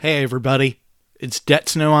Hey everybody, it's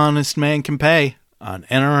Debts No Honest Man Can Pay on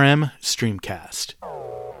NRM Streamcast.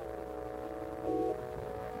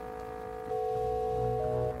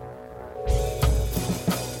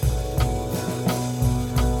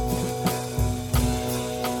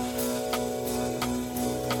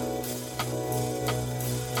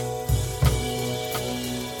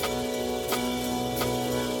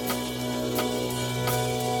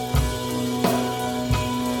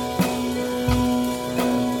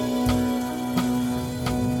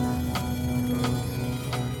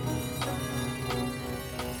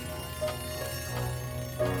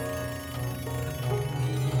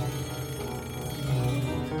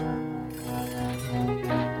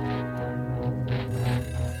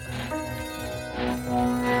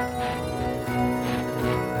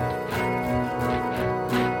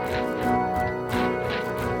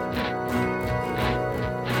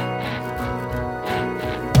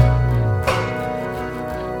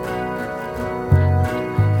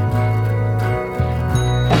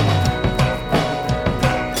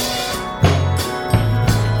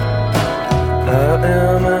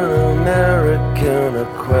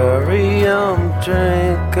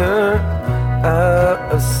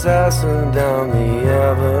 Assassin down the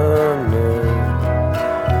avenue.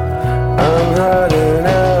 I'm hiding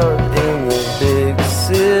out in the big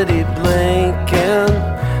city blinking.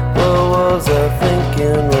 What was I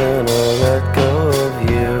thinking when I let go of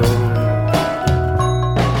you?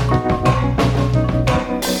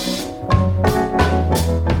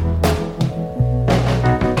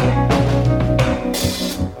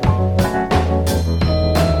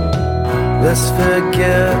 Let's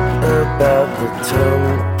forget about the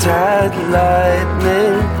tongue-tied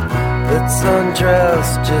lightning. Let's undress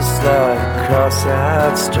just like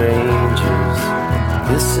cross-eyed strangers.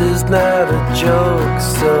 This is not a joke,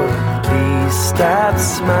 so please stop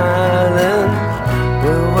smiling.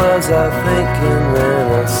 What was I thinking when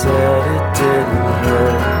I said it didn't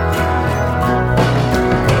hurt?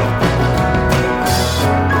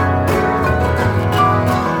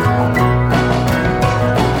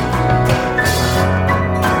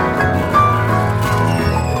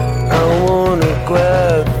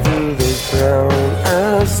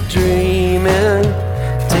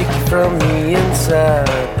 From the inside,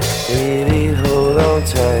 baby, hold on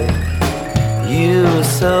tight. You were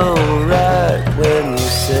so right when you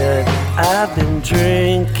said I've been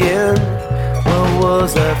drinking. What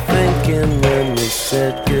was I thinking when we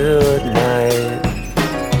said goodnight?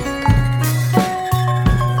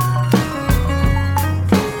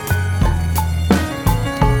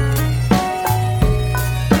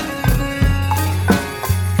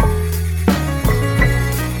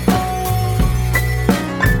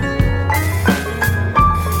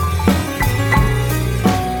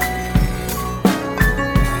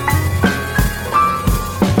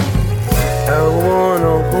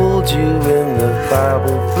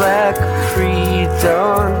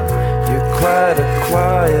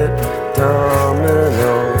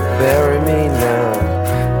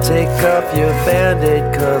 Your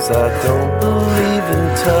band-aid, cause I don't believe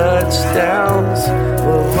in touchdowns.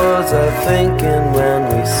 What was I thinking when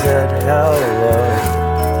we said hello?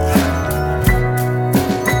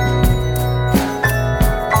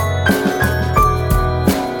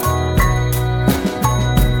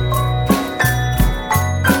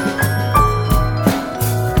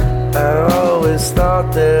 I always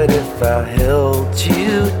thought that if I held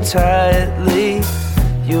you tightly,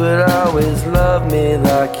 you would always love me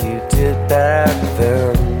like you did back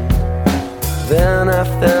then. Then I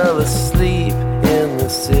fell asleep and the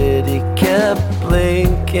city kept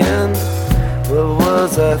blinking. What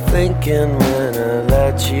was I thinking when I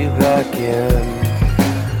let you back in?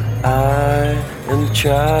 I am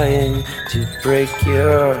trying to break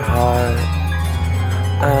your heart.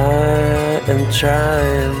 I am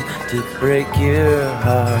trying to break your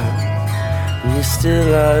heart. You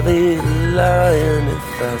still I'd be lying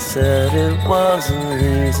if I said it wasn't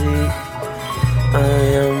easy. I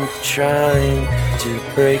am trying to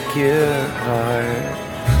break your heart.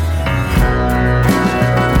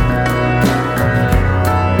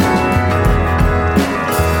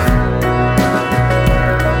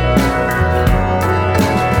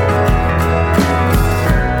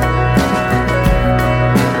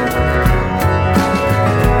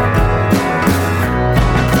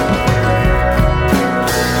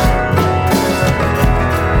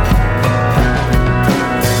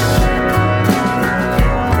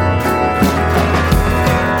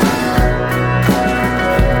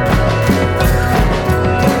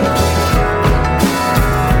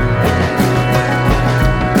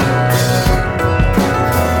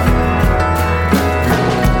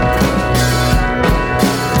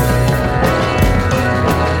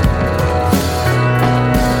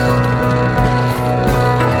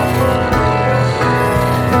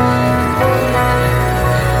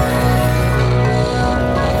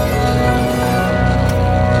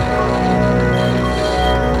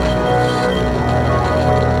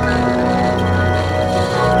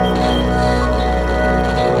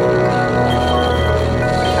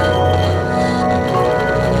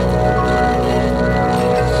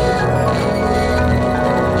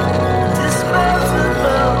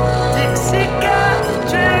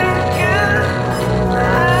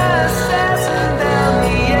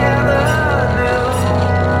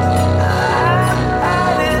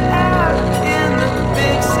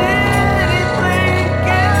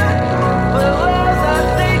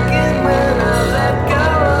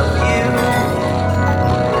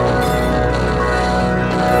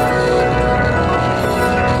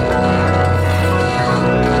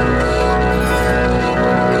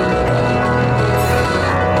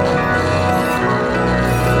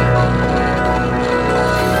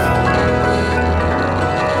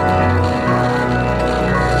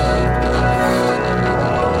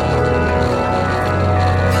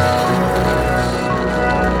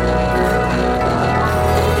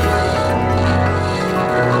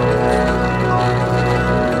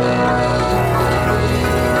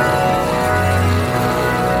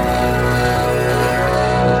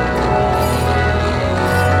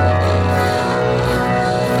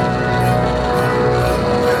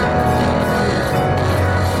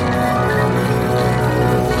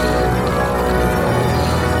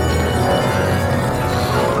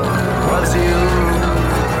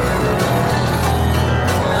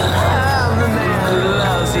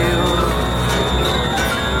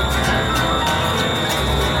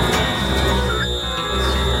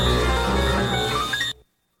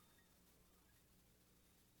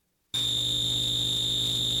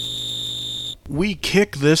 We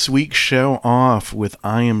kick this week's show off with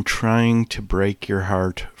I Am Trying to Break Your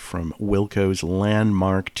Heart from Wilco's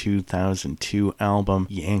landmark 2002 album,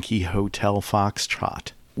 Yankee Hotel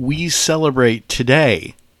Foxtrot. We celebrate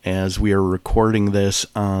today, as we are recording this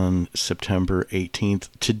on September 18th.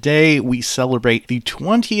 Today, we celebrate the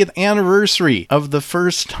 20th anniversary of the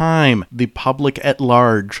first time the public at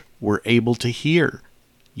large were able to hear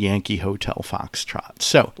Yankee Hotel Foxtrot.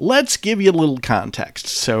 So, let's give you a little context.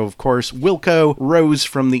 So, of course, Wilco rose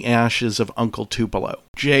from the ashes of Uncle Tupelo.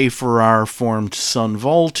 Jay Farrar formed Son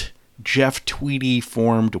Volt. Jeff Tweedy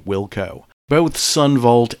formed Wilco. Both Son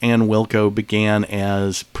Volt and Wilco began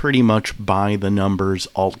as pretty much by-the-numbers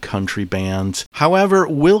alt-country bands. However,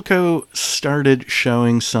 Wilco started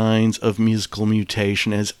showing signs of musical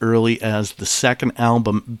mutation as early as the second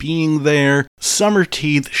album being there. Summer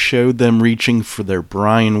Teeth showed them reaching for their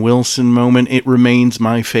Brian Wilson moment. It remains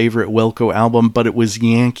my favorite Wilco album, but it was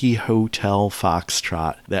Yankee Hotel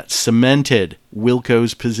Foxtrot that cemented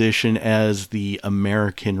Wilco's position as the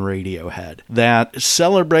American Radiohead, that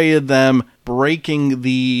celebrated them breaking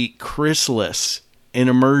the chrysalis and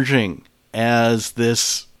emerging as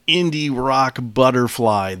this indie rock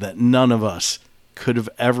butterfly that none of us could have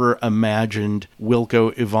ever imagined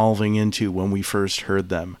Wilco evolving into when we first heard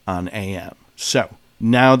them on AM. So,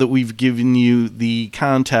 now that we've given you the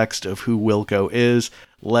context of who Wilco is,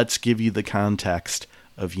 let's give you the context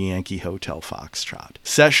of Yankee Hotel Foxtrot.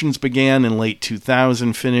 Sessions began in late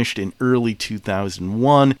 2000, finished in early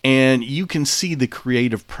 2001, and you can see the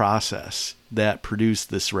creative process that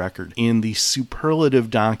produced this record in the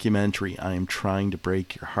superlative documentary, I Am Trying to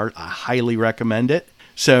Break Your Heart. I highly recommend it.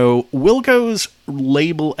 So, Wilco's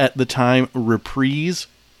label at the time, Reprise,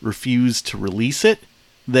 refused to release it.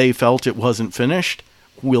 They felt it wasn't finished.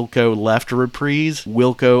 Wilco left Reprise.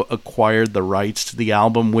 Wilco acquired the rights to the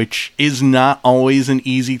album, which is not always an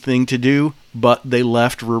easy thing to do, but they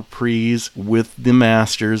left Reprise with the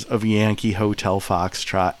masters of Yankee Hotel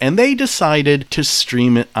Foxtrot, and they decided to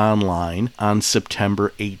stream it online on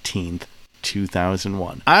September 18th.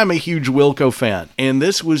 2001. I'm a huge Wilco fan, and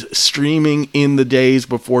this was streaming in the days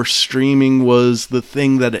before streaming was the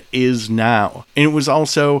thing that it is now. And it was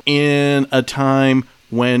also in a time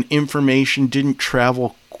when information didn't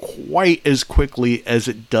travel quite as quickly as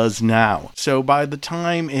it does now. So by the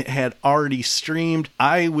time it had already streamed,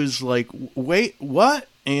 I was like, wait, what?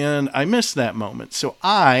 And I missed that moment. So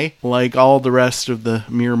I, like all the rest of the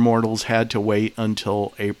mere mortals, had to wait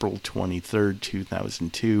until April 23rd,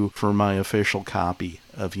 2002 for my official copy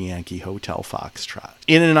of Yankee Hotel Foxtrot.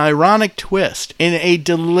 In an ironic twist, in a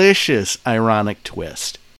delicious ironic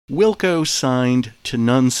twist, Wilco signed to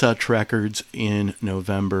Nonesuch Records in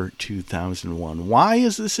November 2001. Why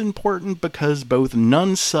is this important? Because both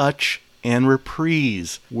Nonesuch and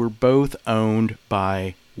Reprise were both owned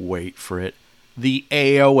by, wait for it, the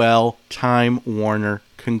AOL Time Warner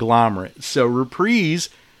conglomerate. So Reprise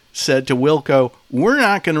said to Wilco, we're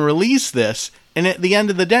not going to release this. And at the end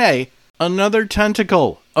of the day, another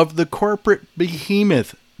tentacle of the corporate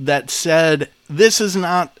behemoth that said, this is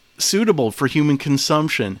not suitable for human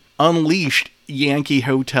consumption, unleashed Yankee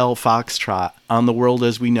Hotel Foxtrot on the world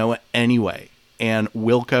as we know it anyway. And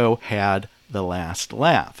Wilco had the last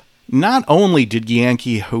laugh. Not only did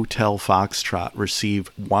Yankee Hotel Foxtrot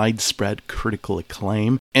receive widespread critical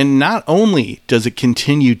acclaim, and not only does it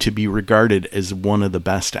continue to be regarded as one of the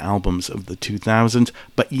best albums of the 2000s,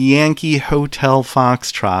 but Yankee Hotel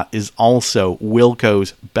Foxtrot is also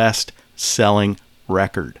Wilco's best-selling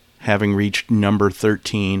record, having reached number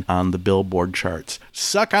 13 on the Billboard charts.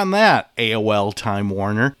 Suck on that, AOL Time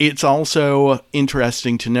Warner. It's also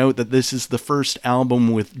interesting to note that this is the first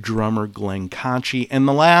album with drummer Glenn Kotche, and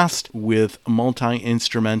the last with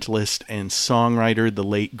multi-instrumentalist and songwriter, the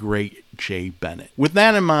late great Jay Bennett. With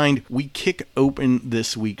that in mind, we kick open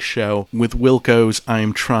this week's show with Wilco's I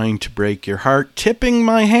Am Trying to Break Your Heart. Tipping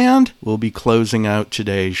my hand, we'll be closing out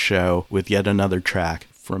today's show with yet another track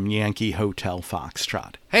from Yankee Hotel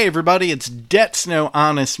Foxtrot. Hey everybody, it's Debts No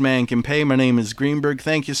Honest Man Can Pay. My name is Greenberg.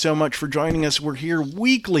 Thank you so much for joining us. We're here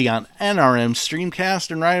weekly on NRM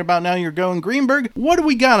Streamcast, and right about now you're going, Greenberg, what do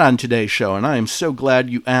we got on today's show? And I am so glad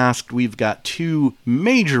you asked. We've got two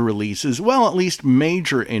major releases, well, at least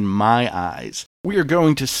major in my eyes. We are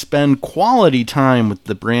going to spend quality time with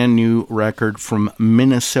the brand new record from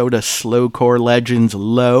Minnesota slowcore legends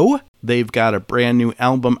Low. They've got a brand new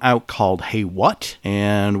album out called Hey What,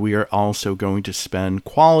 and we are also going to spend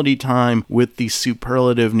quality time with the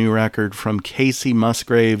superlative new record from Casey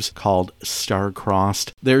Musgraves called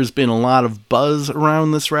Star-Crossed. There's been a lot of buzz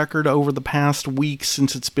around this record over the past week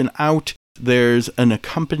since it's been out. There's an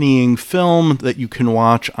accompanying film that you can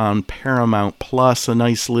watch on Paramount Plus, a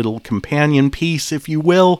nice little companion piece, if you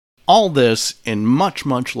will. All this and much,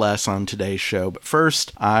 much less on today's show. But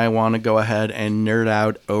first, I want to go ahead and nerd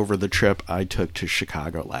out over the trip I took to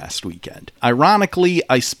Chicago last weekend. Ironically,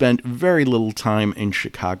 I spent very little time in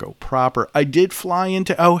Chicago proper. I did fly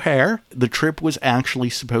into O'Hare. The trip was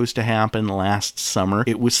actually supposed to happen last summer.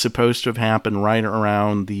 It was supposed to have happened right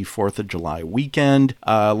around the 4th of July weekend.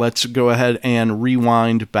 Let's go ahead and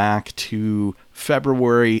rewind back to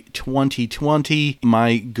February 2020,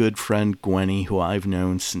 my good friend Gwenny, who I've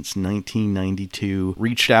known since 1992,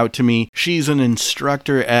 reached out to me. She's an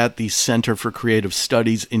instructor at the Center for Creative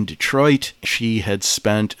Studies in Detroit. She had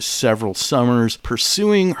spent several summers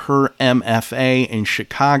pursuing her MFA in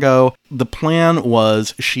Chicago. The plan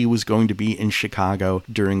was she was going to be in Chicago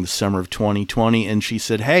during the summer of 2020, and she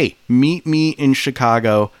said, hey, meet me in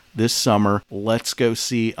Chicago this summer. Let's go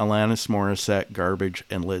see Alanis Morissette, Garbage,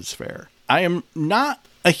 and Liz Phair. I am not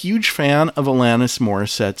a huge fan of Alanis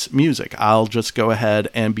Morissette's music. I'll just go ahead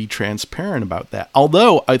and be transparent about that.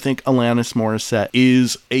 Although I think Alanis Morissette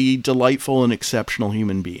is a delightful and exceptional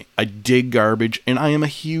human being. I dig Garbage, and I am a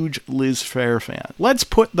huge Liz Phair fan. Let's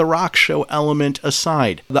put the rock show element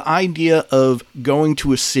aside. The idea of going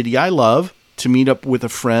to a city I love to meet up with a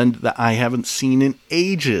friend that I haven't seen in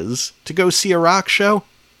ages to go see a rock show,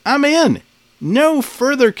 I'm in. No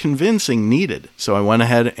further convincing needed. So I went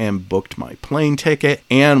ahead and booked my plane ticket,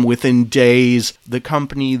 and within days, the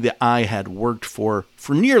company that I had worked for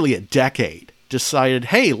nearly a decade decided,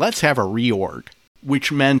 hey, let's have a reorg,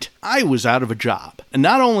 which meant I was out of a job. And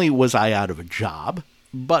not only was I out of a job,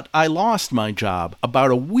 but I lost my job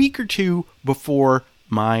about a week or two before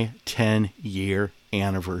my 10-year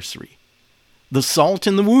anniversary. The salt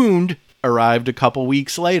in the wound arrived a couple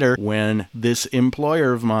weeks later when this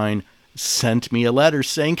employer of mine sent me a letter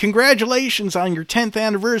saying, congratulations on your 10th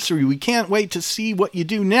anniversary. We can't wait to see what you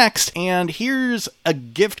do next. And here's a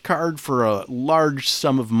gift card for a large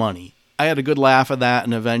sum of money. I had a good laugh at that,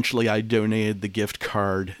 and eventually I donated the gift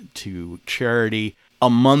card to charity. A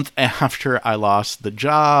month after I lost the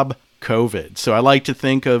job, COVID. So I like to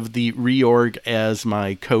think of the reorg as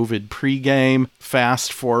my COVID pregame.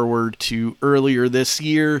 Fast forward to earlier this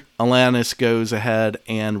year, Alanis goes ahead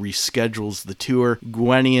and reschedules the tour.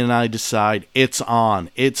 Gwenny and I decide it's on.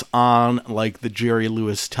 It's on like the Jerry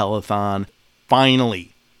Lewis telethon.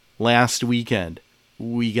 Finally, last weekend,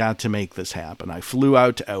 we got to make this happen. I flew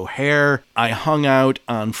out to O'Hare. I hung out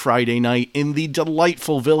on Friday night in the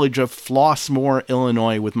delightful village of Flossmoor,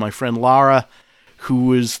 Illinois with my friend Laura, who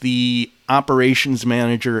was the operations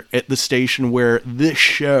manager at the station where this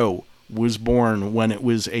show was born when it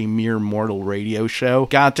was a mere mortal radio show.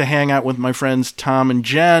 Got to hang out with my friends Tom and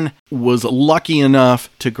Jen. Was lucky enough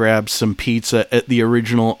to grab some pizza at the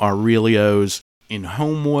original Aurelio's in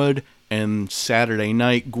Homewood. And Saturday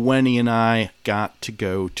night, Gwenny and I got to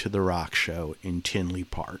go to the rock show in Tinley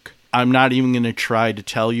Park. I'm not even going to try to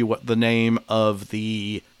tell you what the name of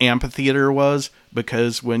the amphitheater was,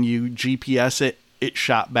 because when you GPS it, it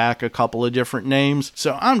shot back a couple of different names.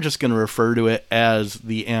 So I'm just going to refer to it as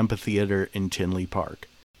the amphitheater in Tinley Park.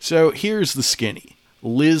 So here's the skinny.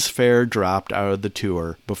 Liz Phair dropped out of the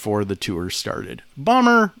tour before the tour started.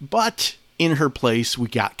 Bummer, but in her place, we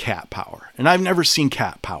got Cat Power. And I've never seen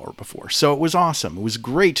Cat Power before, so it was awesome. It was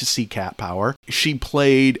great to see Cat Power. She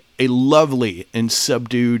played a lovely and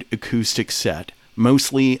subdued acoustic set,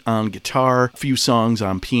 mostly on guitar, a few songs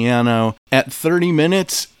on piano. At 30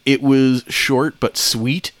 minutes, it was short but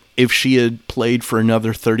sweet. If she had played for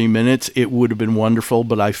another 30 minutes, it would have been wonderful,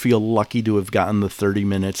 but I feel lucky to have gotten the 30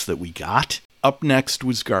 minutes that we got. Up next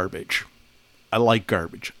was Garbage. I like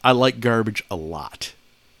Garbage. I like Garbage a lot.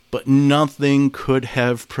 But nothing could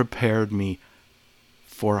have prepared me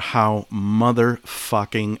for how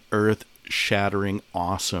motherfucking earth-shattering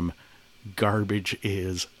awesome Garbage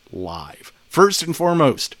is live. First and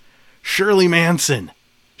foremost, Shirley Manson.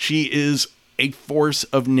 She is a force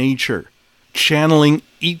of nature, channeling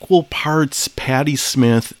equal parts Patti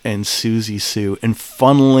Smith and Susie Sue and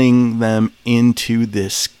funneling them into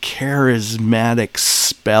this charismatic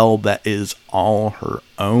spell that is all her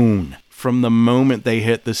own. From the moment they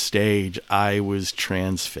hit the stage, I was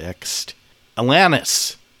transfixed.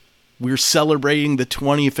 Alanis, we're celebrating the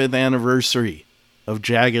 25th anniversary of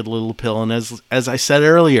Jagged Little Pill, and as I said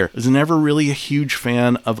earlier, I was never really a huge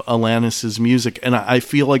fan of Alanis's music, and I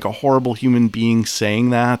feel like a horrible human being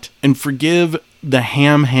saying that. And forgive the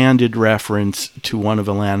ham-handed reference to one of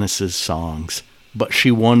Alanis's songs, but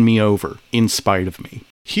she won me over in spite of me.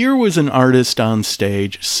 Here was an artist on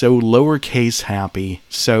stage so lowercase happy,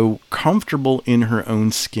 so comfortable in her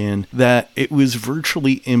own skin that it was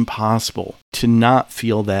virtually impossible to not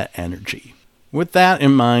feel that energy. With that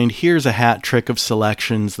in mind, here's a hat trick of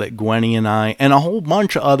selections that Gwenny and I, and a whole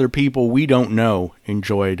bunch of other people we don't know,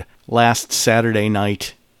 enjoyed last Saturday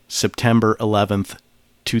night, September 11th,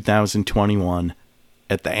 2021,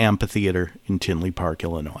 at the Amphitheater in Tinley Park,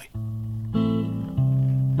 Illinois.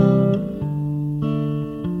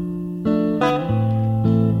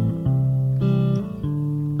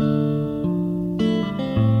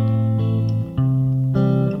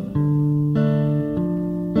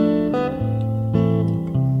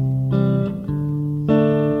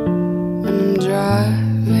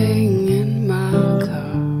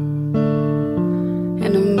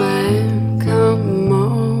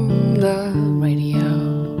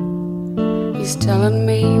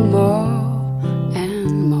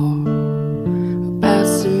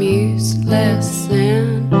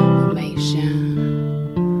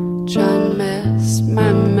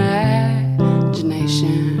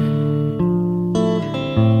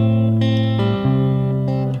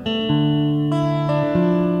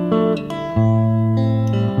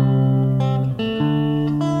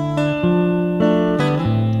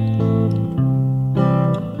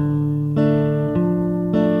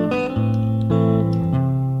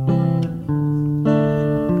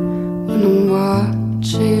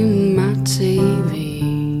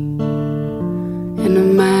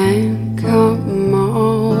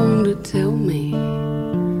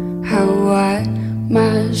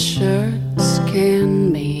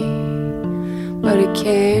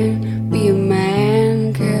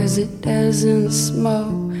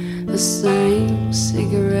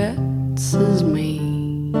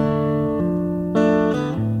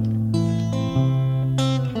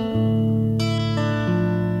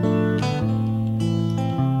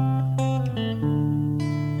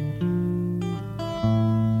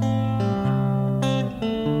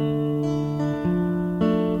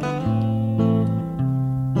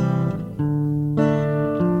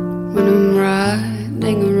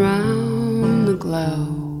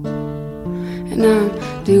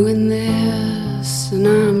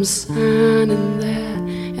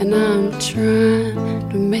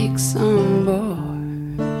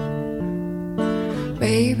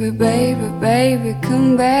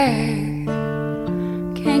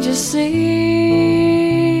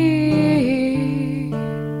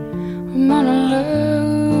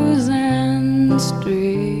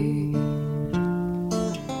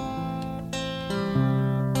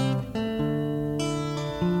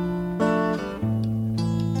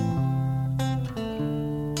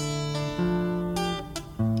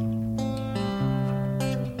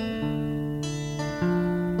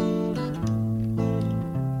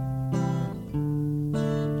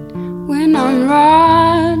 When I'm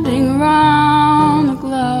riding around the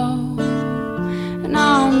globe, and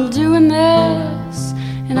I'm doing this,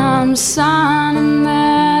 and I'm signing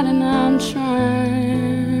that, and I'm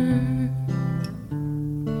trying,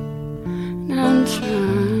 and I'm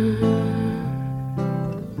trying.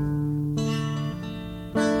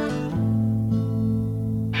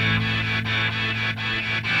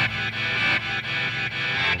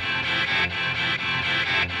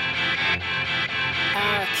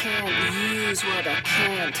 I can't use what I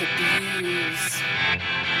can't abuse,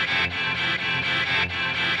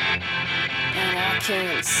 and I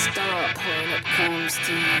can't stop when it comes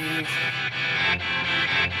to you.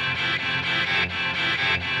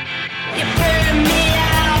 You burn me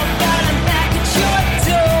out, but I'm back at your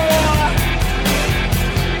door,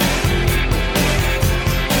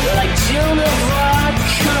 like Joan of Arc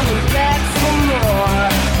coming back for more.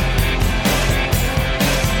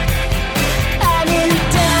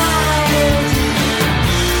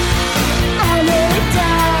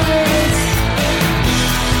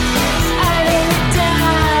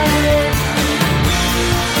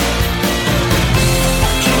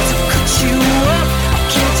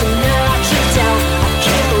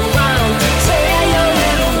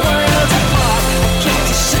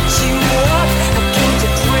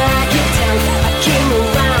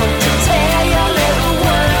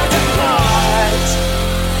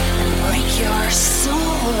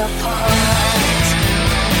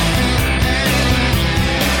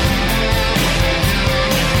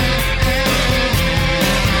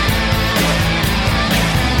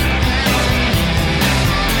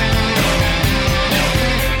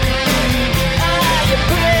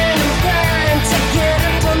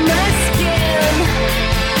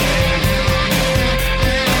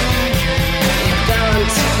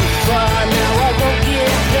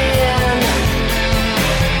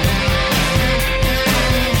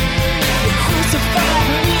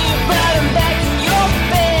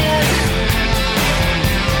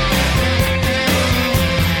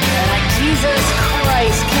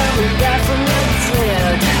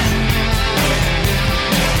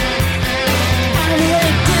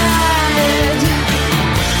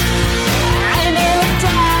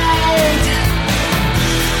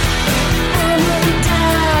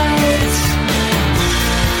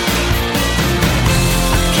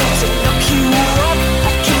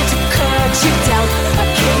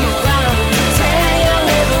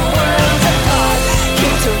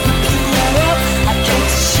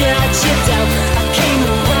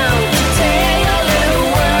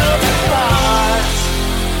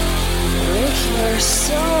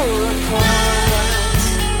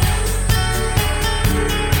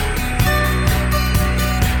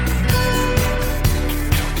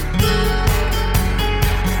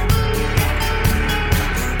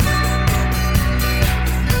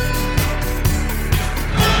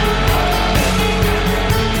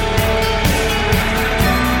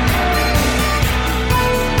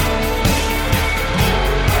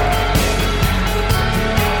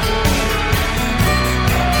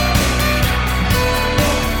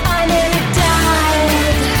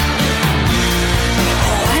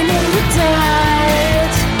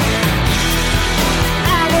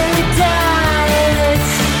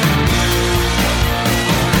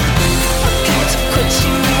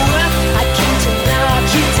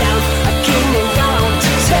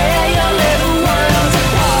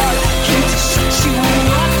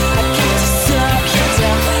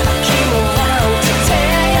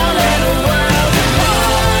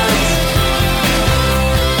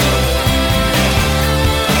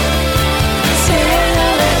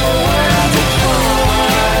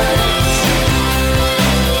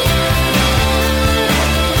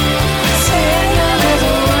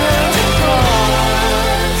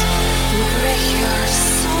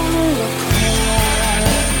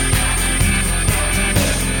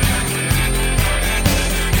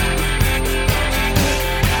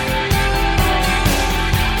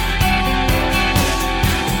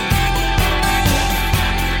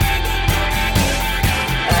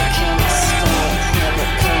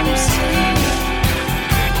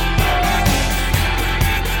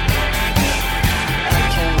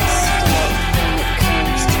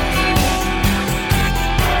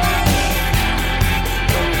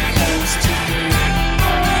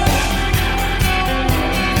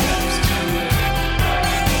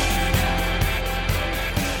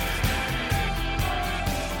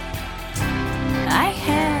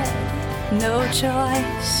 no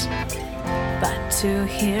choice but to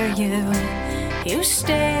hear you. You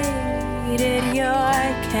stated your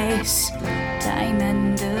case time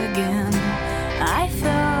and again. I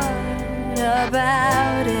thought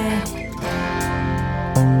about it.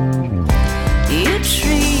 You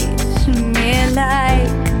treat me like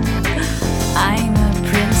I'm a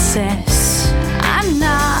princess. I'm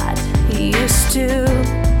not used to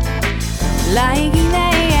liking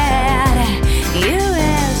that. You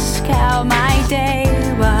ask how my day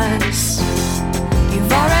was.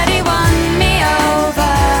 You've already won me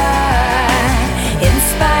over in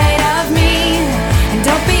spite of me. And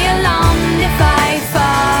don't be alarmed if I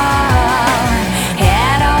fall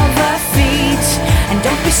head over feet. And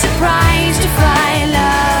don't be surprised if I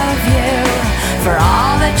love you for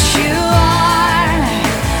all that you are.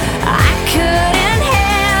 I couldn't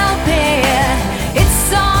help it.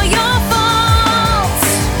 It's all your fault.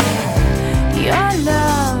 Your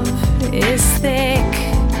love is thick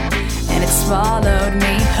and it's swallowed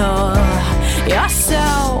me whole. You're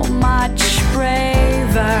so much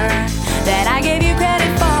braver than I gave you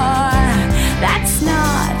credit for. That's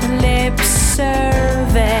not lip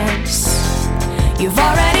service. You've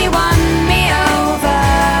already won me over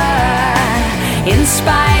in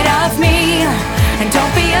spite of me. And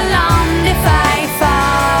don't be alarmed if I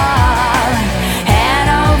fall head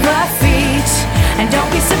over feet. And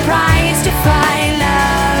don't be surprised if I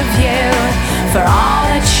love you for all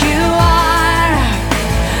that you are.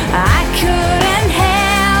 I couldn't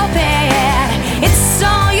help it. It's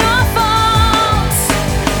all your fault.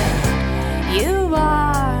 You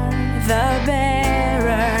are the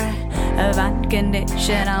bearer of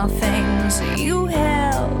unconditional things. You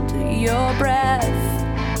held your breath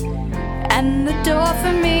and the door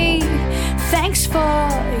for me. Thanks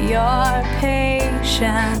for your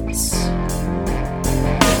patience.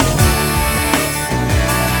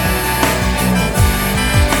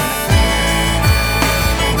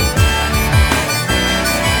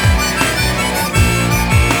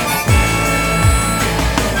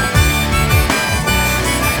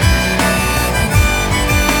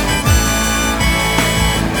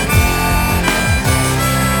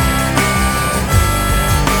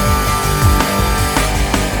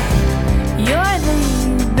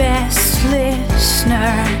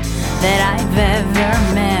 That I've ever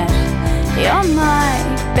met. You're my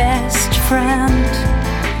best friend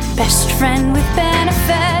with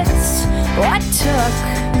benefits. What took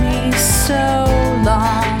me so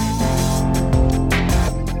long?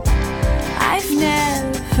 I've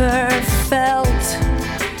never felt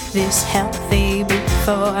this healthy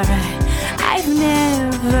before. I've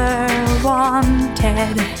never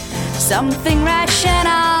wanted something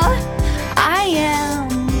rational. I am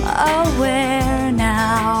aware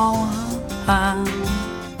now.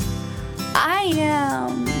 I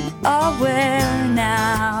am aware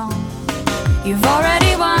now. You've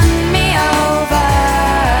already won me over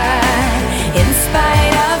in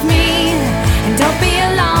spite of me. And don't be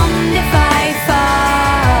alarmed if I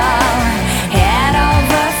fall head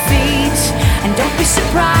over feet. And don't be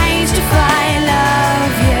surprised if I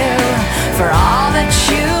love you for all that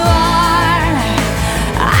you are.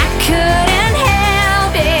 I couldn't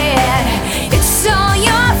help it. It's all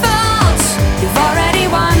your fault. You've already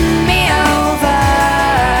won me over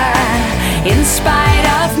in spite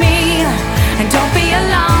of me. And don't be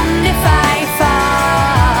alarmed if I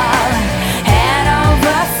fall head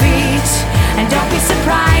over feet. And don't be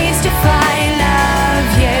surprised if I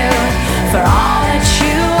love you for all that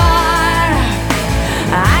you are.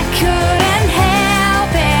 I couldn't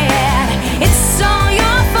help it. It's all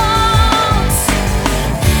your fault.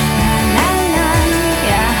 La la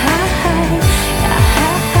yeah, I couldn't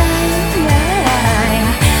help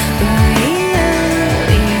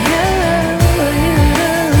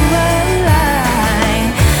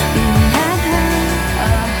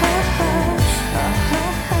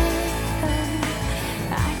it.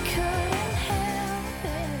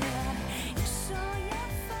 It's all your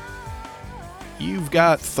fault. You've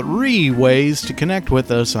got 3 ways to connect with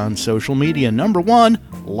us on social media. Number 1,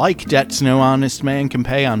 like Debts No Honest Man Can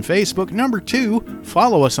Pay on Facebook. Number 2,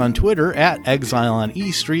 follow us on Twitter at Exile on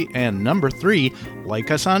E Street. And number 3, like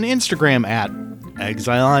us on Instagram at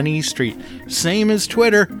Exile on E Street. Same as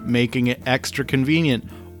Twitter, making it extra convenient.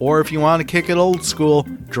 Or if you want to kick it old school,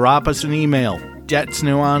 drop us an email,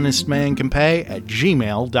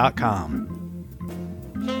 debtsnohonestmancanpay@gmail.com.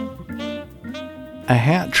 A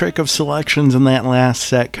hat trick of selections in that last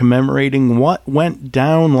set commemorating what went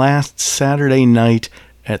down last Saturday night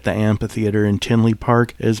at the amphitheater in Tinley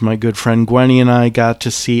Park, as my good friend Gwenny and I got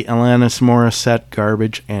to see Alanis Morissette,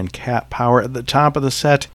 Garbage, and Cat Power. At the top of the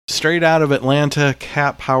set, Straight out of Atlanta,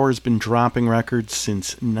 Cat Power's been dropping records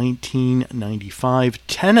since 1995,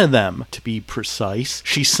 10 of them to be precise.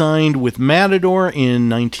 She signed with Matador in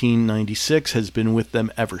 1996, has been with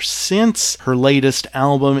them ever since. Her latest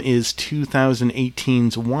album is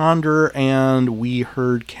 2018's Wanderer, and we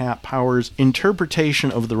heard Cat Power's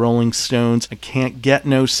interpretation of the Rolling Stones' I Can't Get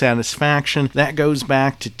No Satisfaction. That goes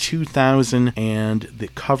back to 2000 and the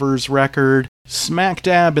Covers record. Smack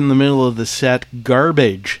dab in the middle of the set,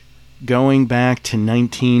 Garbage, going back to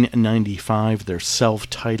 1995, their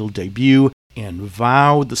self-titled debut, and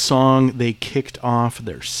Vow, the song they kicked off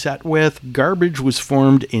their set with. Garbage was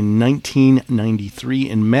formed in 1993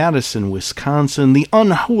 in Madison, Wisconsin, the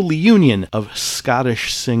unholy union of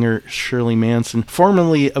Scottish singer Shirley Manson,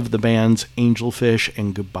 formerly of the bands Angelfish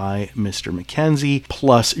and Goodbye Mr. Mackenzie,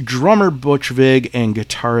 plus drummer Butch Vig and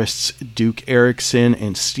guitarists Duke Erickson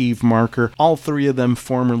and Steve Marker, all three of them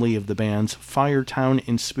formerly of the bands Firetown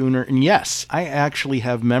and Spooner. And yes, I actually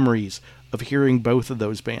have memories of hearing both of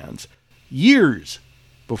those bands years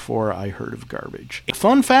before I heard of Garbage.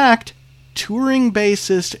 Fun fact, touring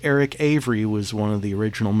bassist Eric Avery was one of the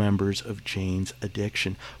original members of Jane's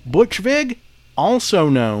Addiction. Butch Vig, also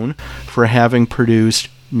known for having produced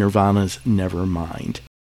Nirvana's Nevermind.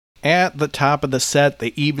 At the top of the set,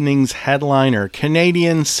 the evening's headliner,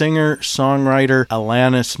 Canadian singer-songwriter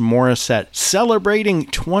Alanis Morissette, celebrating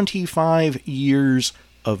 25 years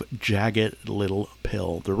of Jagged Little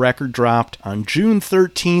Pill. The record dropped on June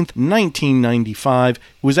 13th, 1995. It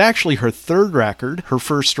was actually her third record, her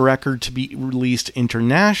first record to be released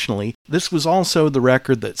internationally. This was also the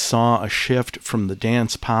record that saw a shift from the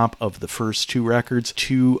dance pop of the first two records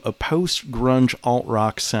to a post-grunge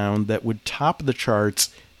alt-rock sound that would top the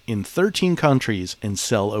charts in 13 countries and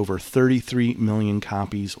sell over 33 million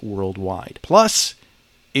copies worldwide. Plus,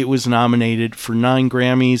 it was nominated for 9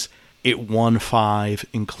 Grammys. It won 5,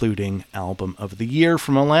 including Album of the Year.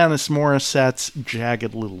 From Alanis Morissette's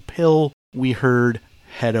Jagged Little Pill, we heard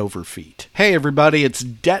Head Over Feet. Hey everybody, it's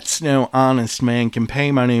Debt Snow Honest Man Can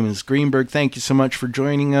Pay. My name is Greenberg. Thank you so much for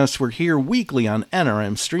joining us. We're here weekly on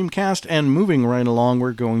NRM Streamcast, and moving right along,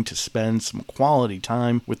 we're going to spend some quality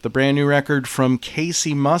time with the brand new record from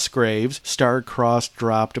Kacey Musgraves. Star-Crossed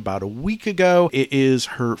dropped about a week ago. It is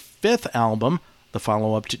her 5th album, the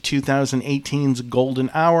follow-up to 2018's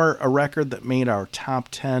Golden Hour, a record that made our top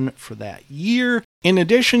 10 for that year. In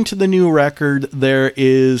addition to the new record, there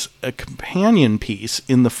is a companion piece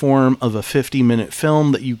in the form of a 50-minute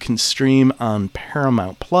film that you can stream on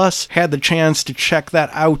Paramount+. Had the chance to check that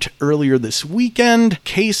out earlier this weekend.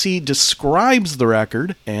 Kacey describes the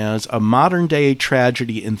record as a modern-day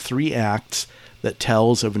tragedy in 3 acts that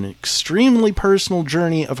tells of an extremely personal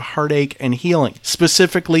journey of heartache and healing,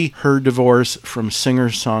 specifically her divorce from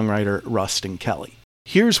singer-songwriter Ruston Kelly.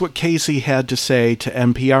 Here's what Kacey had to say to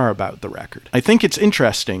NPR about the record. I think it's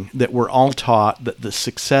interesting that we're all taught that the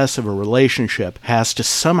success of a relationship has to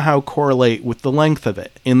somehow correlate with the length of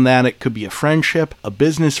it, in that it could be a friendship, a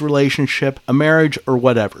business relationship, a marriage, or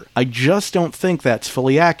whatever. I just don't think that's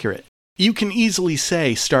fully accurate. You can easily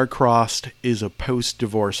say Star-Crossed is a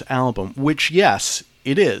post-divorce album, which, yes,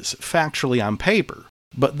 it is, factually on paper.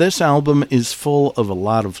 But this album is full of a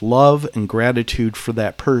lot of love and gratitude for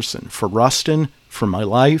that person, for Ruston, for my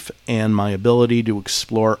life, and my ability to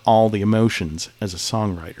explore all the emotions as a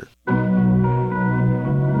songwriter.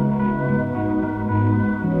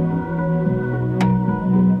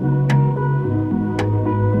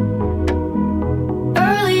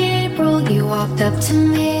 Early April, you walked up to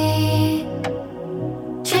me,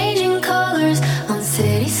 on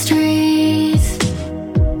city streets,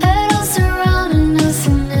 petals surrounding us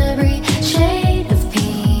in every shade of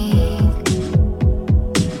pink.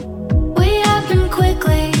 We happen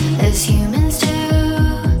quickly as humans do.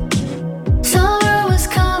 Summer was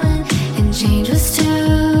coming and change was too.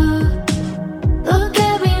 Look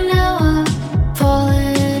at me now, I'm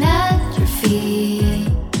falling at your feet.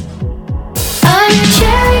 I'm your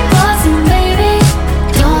cherry blossom, baby.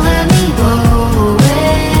 Don't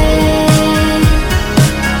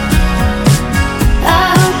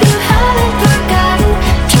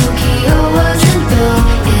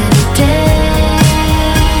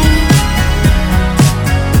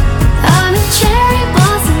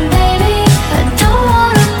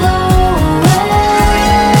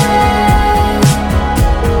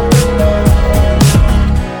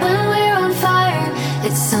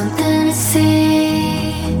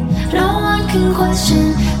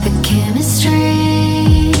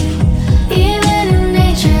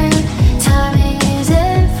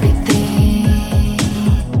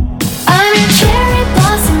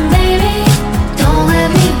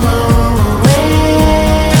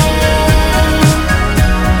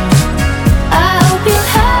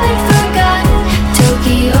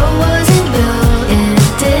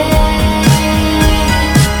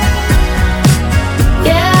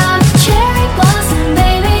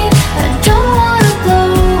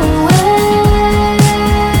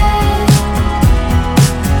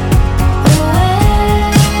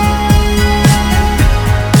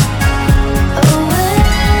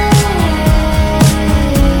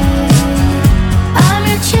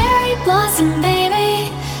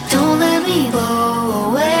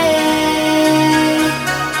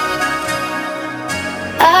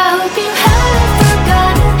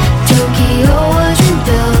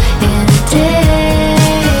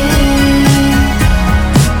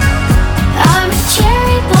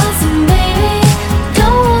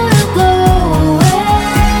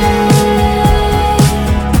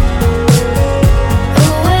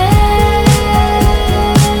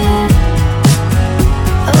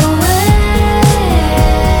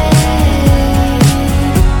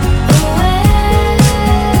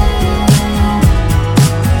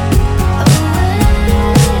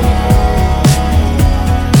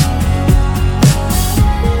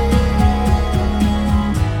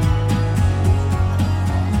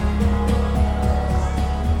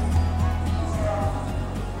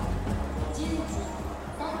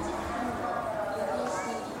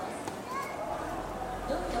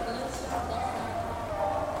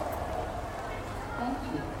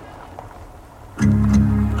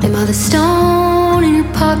or the stone in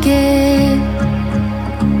your pocket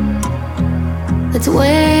that's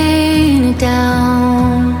weighing it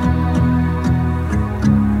down,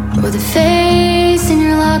 or the face in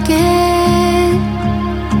your locket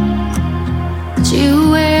that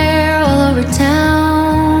you wear all over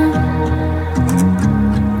town.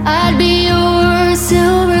 I'd be your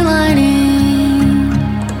silver lining,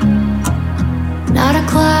 not a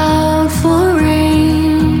cloud for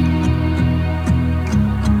rain,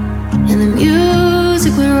 and the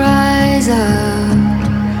music would rise up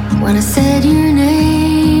when I said your name.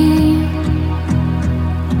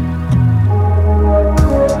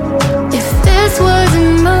 If this was a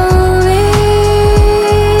movie,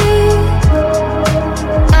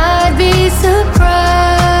 I'd be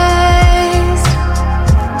surprised.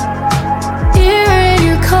 Here in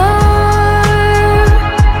your car,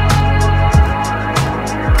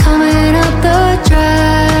 coming up the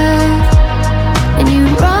drive, and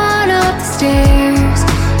you'd run up the stairs,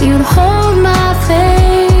 you'd hold my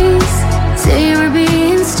face, say you were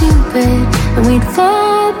being stupid, and we'd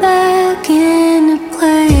fall back into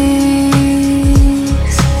place.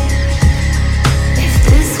 If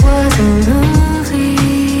this was a movie,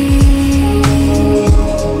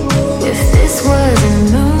 if this was a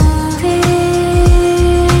movie,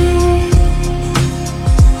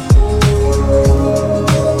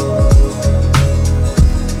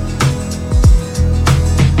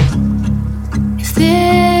 if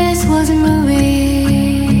this was a movie,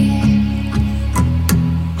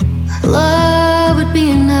 love would be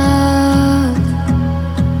enough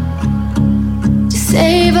to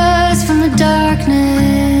save us from the darkness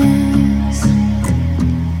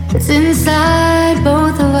that's inside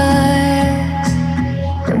both of us,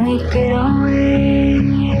 and we'd get away,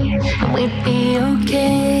 and we'd be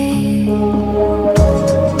okay.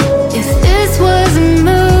 If this was a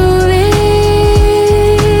movie,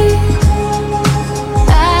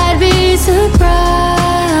 I'd be surprised.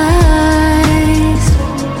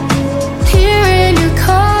 Here in your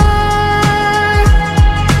car,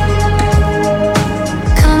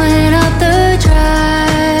 coming up the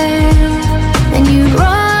drive, and you'd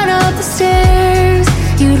run up the stairs,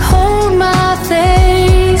 you'd hold my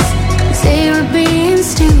face, say you were being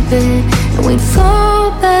stupid, and we'd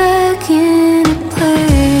fall back into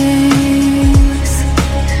place.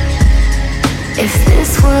 If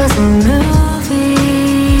this was a movie,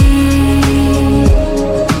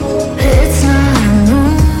 it's not a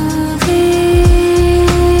movie.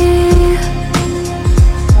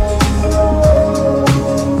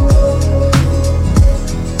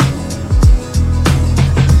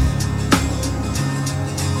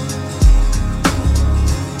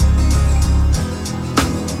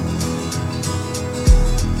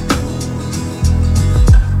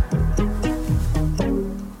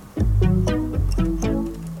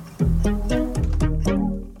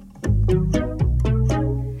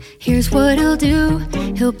 Here's what he'll do,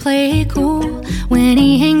 he'll play it cool when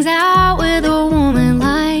he hangs out with a woman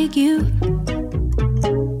like you.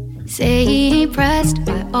 Say he ain't pressed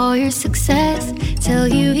by all your success, tell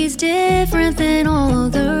you he's different than all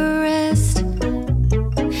of the rest.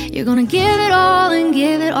 You're gonna give it all and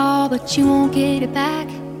give it all, but you won't get it back.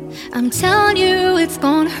 I'm telling you it's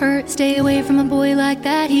gonna hurt, stay away from a boy like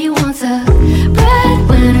that. He wants a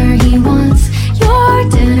breadwinner, he wants your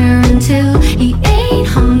dinner until he ain't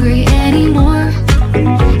hungry anymore.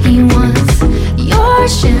 He wants your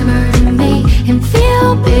shimmer to make him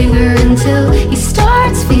feel bigger until he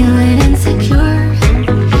starts feeling insecure.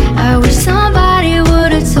 I wish somebody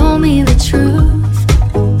would've told me the truth.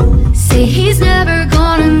 Say he's never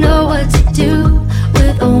gonna know what to do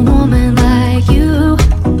with a woman like you.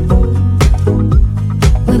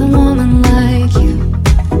 With a woman like you.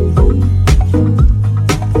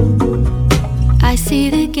 I see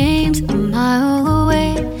the games a mile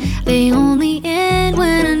away, they only end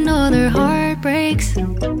when another heart breaks.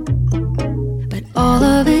 But all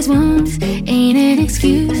of his wounds ain't an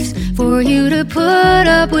excuse for you to put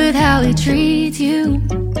up with how he treats you.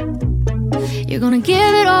 You're gonna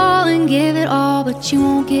give it all and give it all, but you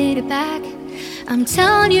won't get it back. I'm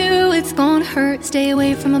telling you it's gonna hurt, stay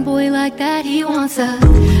away from a boy like that. He wants a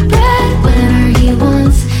breadwinner, he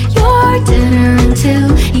wants your dinner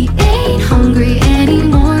until he ain't hungry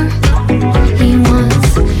anymore. He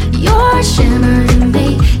wants your shimmer to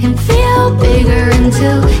make him feel bigger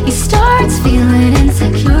until he starts feeling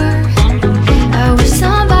insecure. I wish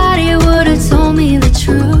somebody would've told me the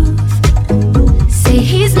truth. Say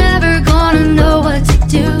he's never gonna know what to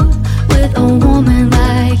do with a woman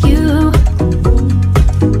like you.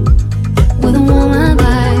 With a woman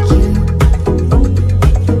like you.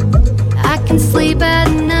 I can sleep at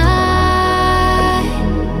night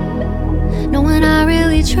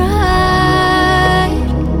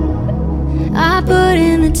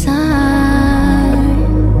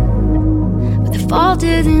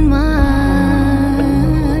isn't mine.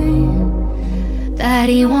 That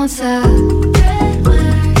he wants a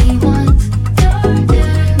breadwinner, he wants your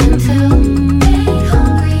dinner until he ain't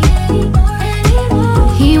hungry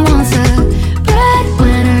anymore. He wants a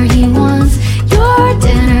breadwinner, he wants your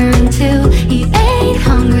dinner until he ain't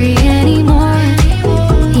hungry anymore.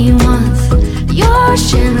 He wants your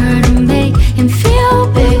shimmer to make him feel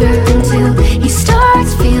bigger until he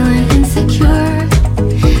starts feeling insecure.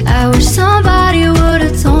 I wish somebody would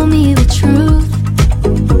have told me the truth.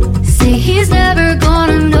 Say he's never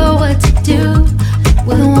gonna know what to do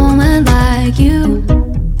with a woman like you.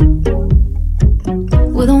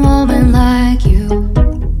 With a woman like you.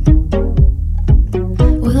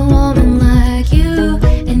 With a woman like you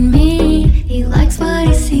and me, he likes what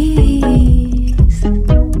he sees.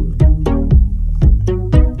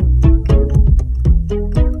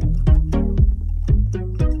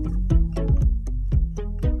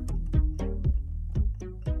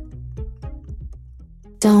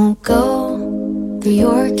 Don't go through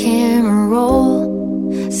your camera roll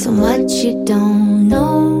so much you don't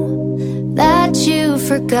know that you've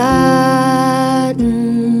forgotten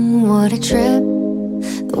what a trip.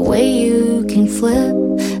 The way you can flip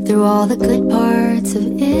through all the good parts of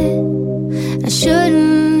it. I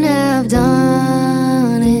shouldn't have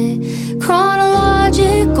done it.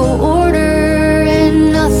 Chronological order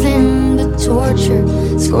and nothing but torture.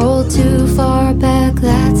 Scroll too far back,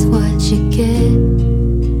 that's what you get.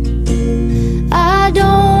 I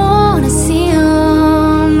don't wanna see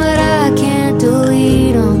them, but I can't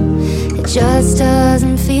delete them. It just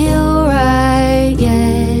doesn't feel right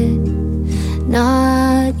yet.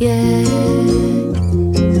 Not yet.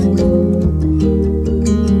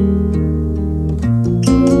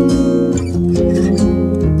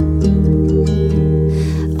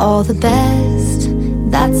 All the best,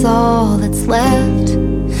 that's all that's left.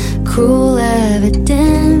 Cruel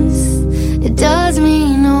evidence, it does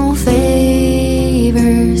me no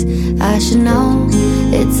favors. I should know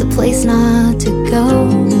it's a place not to go.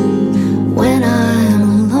 When I'm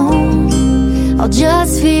alone, I'll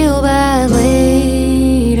just feel bad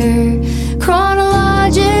later.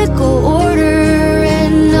 Chronological order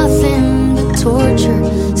and nothing but torture.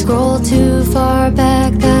 Scroll too far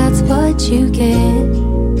back, that's what you get.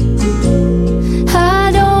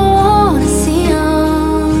 I don't wanna see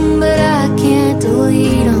them, but I can't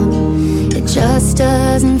delete them. It just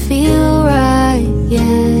doesn't feel right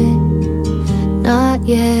yet. Not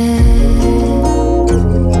yet.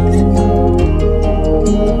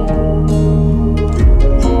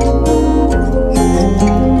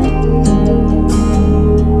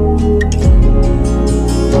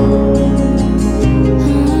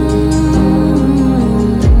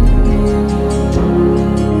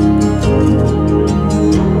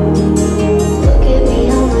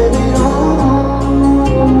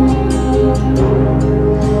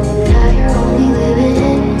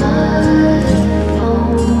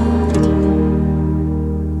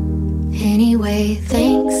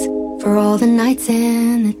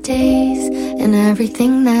 And the days and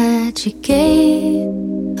everything that you gave,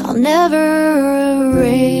 I'll never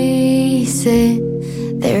erase it.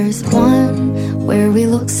 There's one where we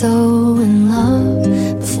looked so in love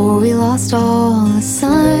before we lost all the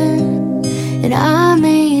sun, and I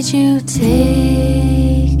made you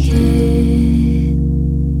take it.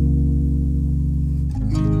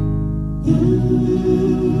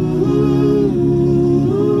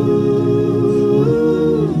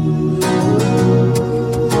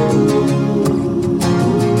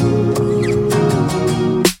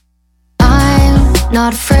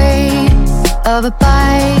 Not afraid of a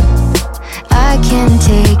bite, I can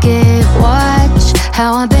take it. Watch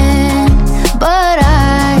how I've been, but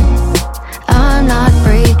I'm not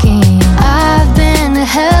breaking. I've been to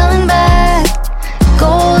hell and back,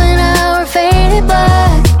 golden hour faded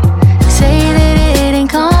black. Say that it ain't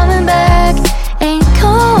coming back, ain't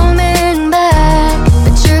coming back.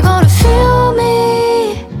 But you're gonna feel me,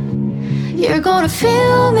 you're gonna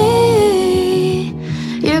feel me,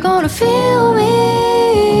 you're gonna feel me.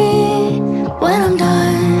 When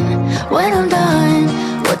I'm done,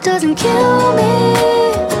 what doesn't kill me?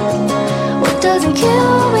 What doesn't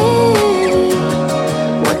kill me?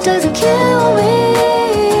 What doesn't kill me?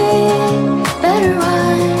 Better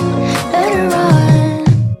run.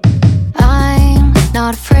 I'm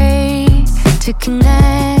not afraid to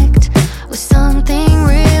connect with something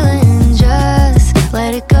real and just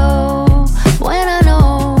let it go. When I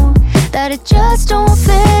know that it just don't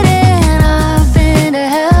fit in, I've been to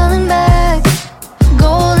hell and back,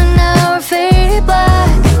 golden hour faded black.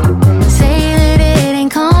 Say that it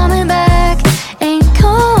ain't coming back, ain't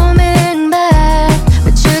coming back.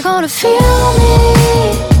 But you're gonna feel me,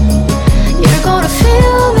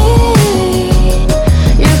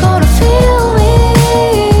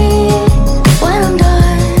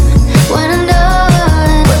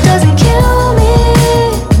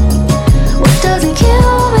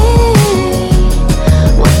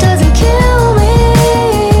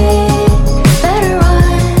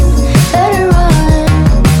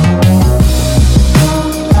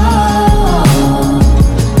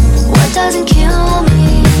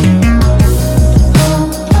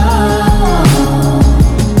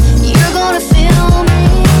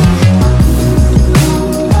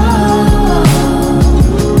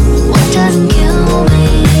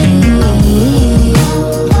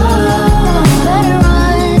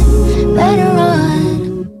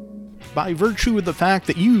 virtue of the fact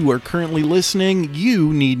that you are currently listening,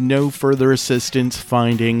 you need no further assistance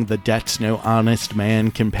finding the Debts No Honest Man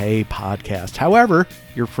Can Pay podcast. However,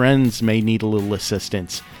 your friends may need a little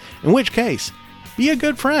assistance. In which case, be a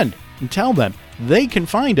good friend and tell them they can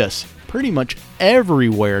find us pretty much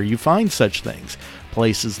everywhere you find such things.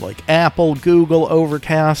 Places like Apple, Google,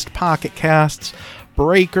 Overcast, Pocket Casts,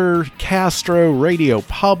 Breaker, Castro, Radio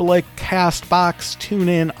Public, CastBox,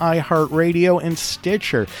 TuneIn, iHeartRadio, and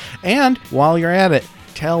Stitcher. And while you're at it,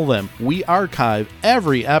 tell them we archive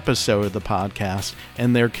every episode of the podcast,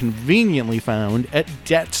 and they're conveniently found at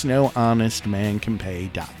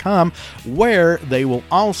debtsnohonestmancanpay.com, where they will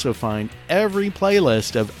also find every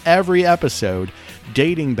playlist of every episode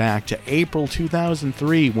dating back to April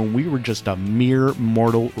 2003, when we were just a mere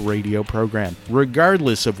mortal radio program.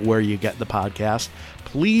 Regardless of where you get the podcast,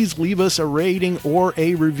 please leave us a rating or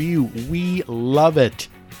a review. We love it.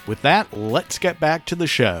 With that, let's get back to the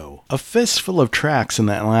show. A fistful of tracks in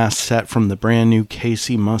that last set from the brand new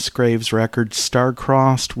Casey Musgraves record,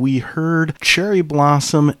 Star-Crossed. We heard Cherry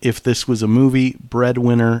Blossom, If This Was a Movie,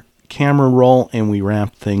 Breadwinner, Camera Roll, and we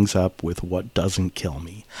wrapped things up with What Doesn't Kill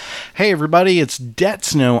Me. Hey everybody, it's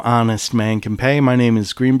Debts No Honest Man Can Pay. My name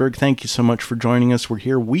is Greenberg. Thank you so much for joining us. We're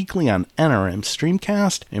here weekly on NRM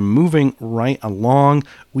Streamcast, and moving right along,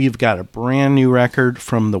 we've got a brand new record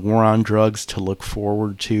from the War on Drugs to look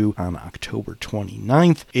forward to on October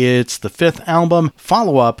 29th. It's the 5th album,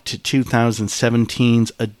 follow-up to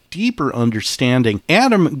 2017's A Deeper Understanding.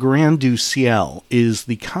 Adam Granduciel is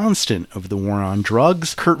the constant of the War on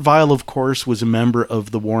Drugs. Kurt Vile, of course, was a member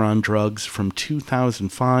of the War on Drugs from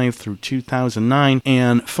 2005 through 2009.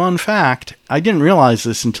 And fun fact, I didn't realize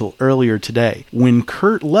this until earlier today. When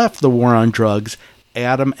Kurt left the War on Drugs,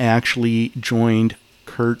 Adam actually joined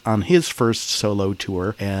Kurt on his first solo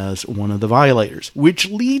tour as one of the Violators. Which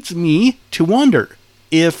leads me to wonder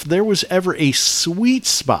if there was ever a sweet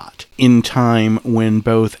spot in time when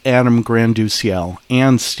both Adam Granduciel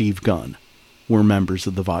and Steve Gunn were members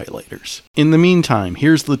of the Violators. In the meantime,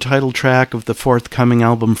 here's the title track of the forthcoming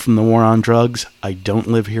album from the War on Drugs, I Don't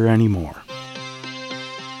Live Here Anymore.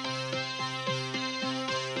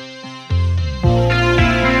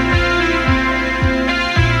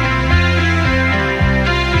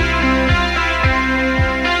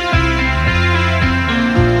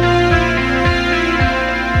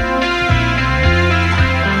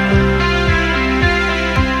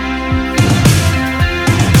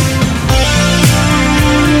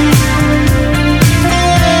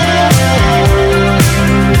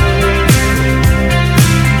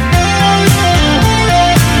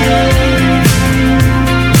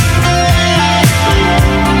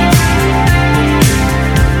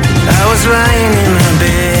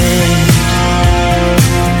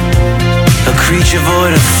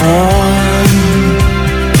 Void of form,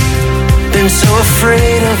 been so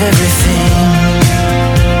afraid of everything.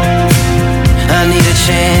 I need a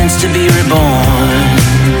chance to be reborn.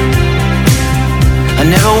 I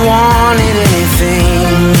never wanted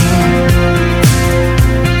anything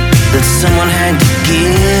that someone had to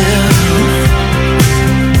give.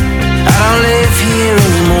 I don't live here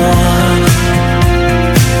anymore.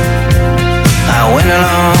 I went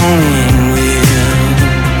along in with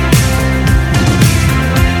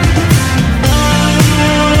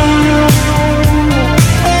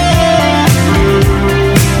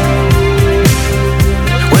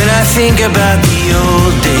think about the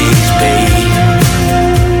old days, babe.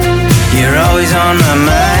 You're always on my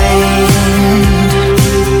mind.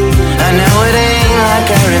 I know it ain't like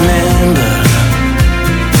I remember.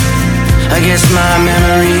 I guess my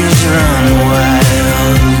memories run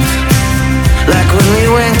wild. Like when we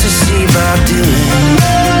went to see Bob Dylan.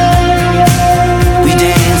 We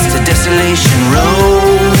danced to Desolation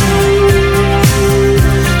Road.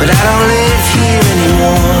 But I don't live here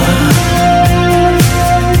anymore.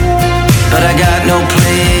 But I got no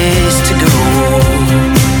place to go.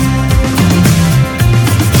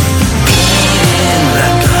 Beating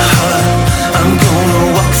like a heart, I'm gonna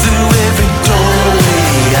walk through every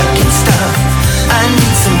doorway I can stop. I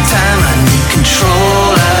need some time, I need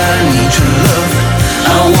control, I need your love.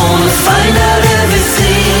 I wanna find out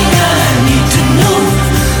everything I need to know.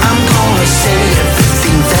 I'm gonna say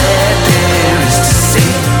everything that there is to say.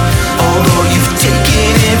 Oh,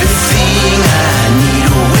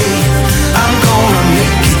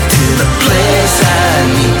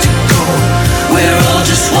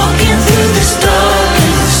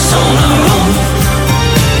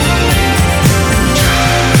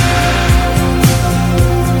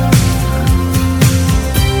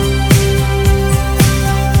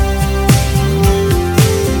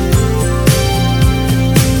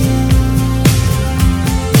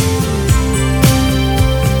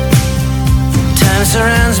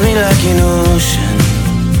 me like an ocean.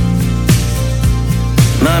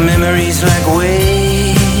 My memories like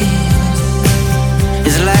waves.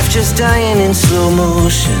 Is life just dying in slow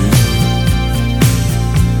motion,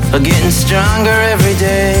 or getting stronger every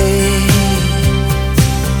day?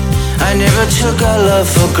 I never took our love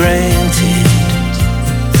for granted.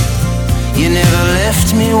 You never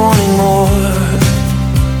left me wanting more,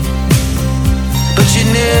 but you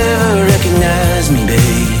never recognized me,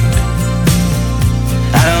 babe.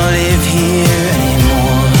 I don't live here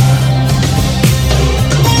anymore.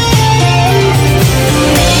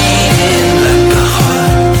 Beating like a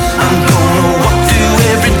heart, I'm gonna walk through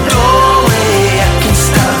every doorway I can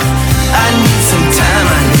stop. I need some time,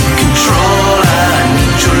 I need control, I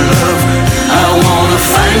need your love. I wanna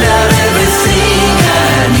find out everything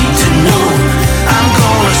I need to know. I'm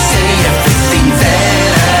gonna say everything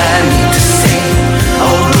that I need to say.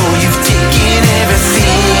 Although you've taken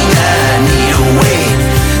everything I need away,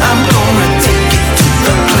 I'm gonna take it to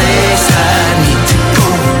the place I need to go.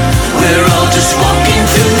 We're all just walking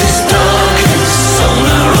through this darkness on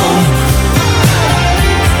our own.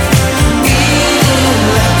 Beating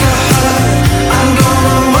like a heart, I'm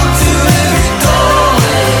gonna walk through every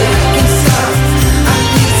doorway I can stop. I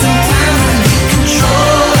need some time, I need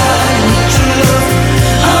control, I need your love.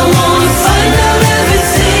 I wanna find out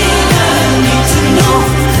everything I need to know.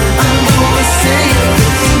 I'm gonna say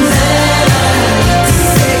everything that I need to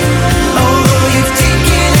say. Although you've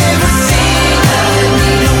taken everything I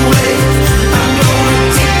need away, I'm gonna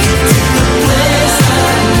take it to the place I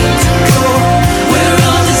need to go. We're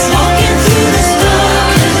all just walking through this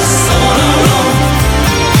darkness on our own.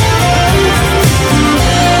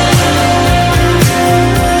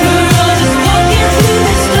 We're all just walking through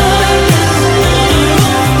this darkness on our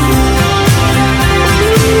own.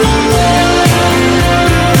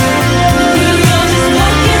 We're all just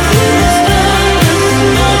walking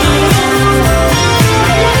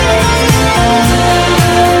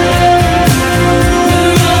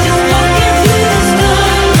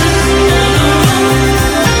through this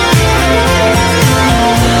darkness on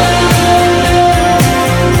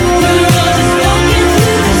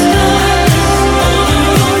our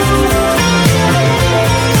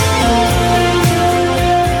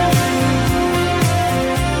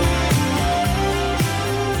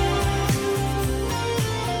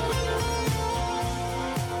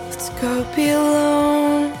Let's go be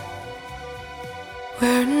alone,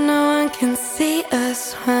 where no one can see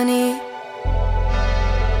us, honey.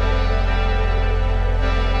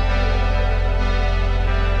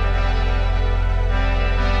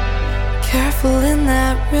 Careful in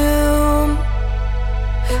that room.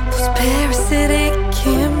 Those parasitic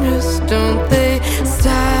cameras, don't they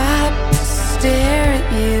stop to stare at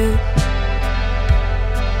you?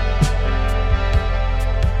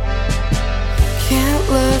 Can't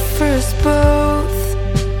love for us both.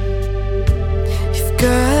 You've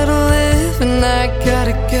gotta live and I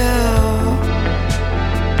gotta go.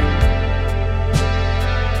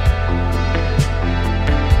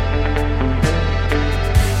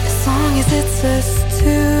 As long as it's us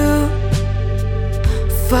two,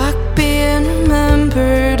 fuck being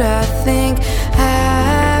remembered. I think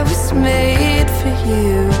I was made for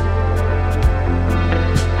you.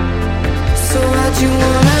 So why'd you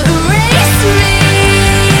wanna erase me?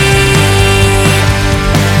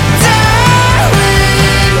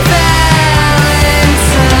 Darling Valentine,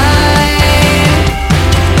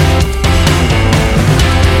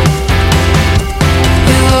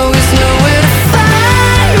 you'll always know where to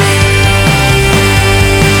find me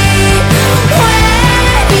when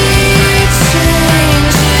you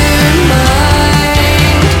change your mind.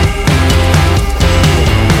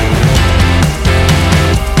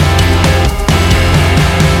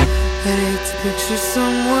 I'd hate to picture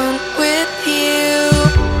someone with you.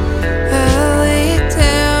 I lay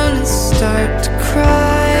down and start to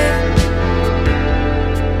cry.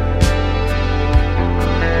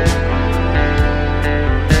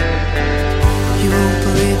 You won't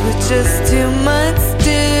believe what just 2 months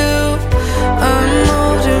do. I'm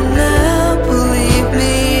older now, believe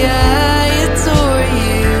me, I adore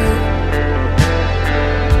you.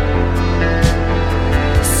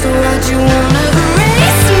 So why'd you wanna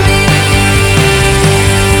erase me?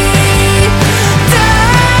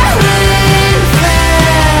 Darling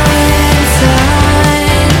Valentine,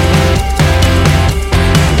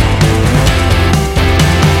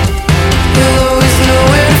 you'll always know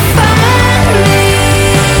where to find me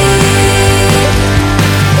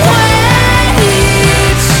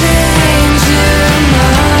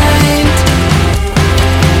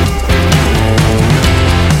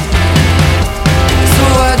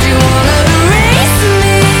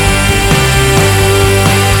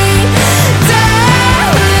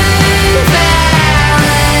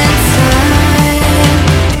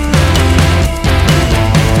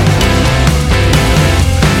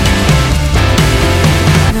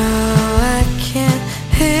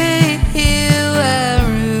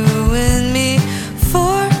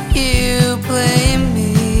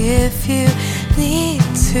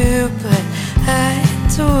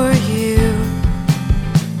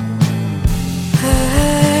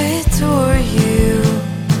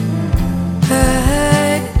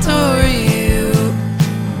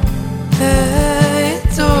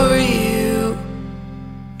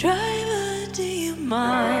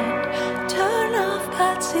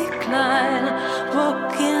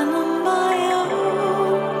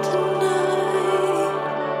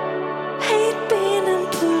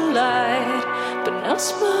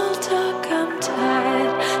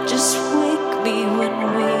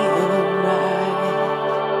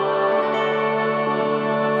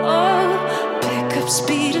kept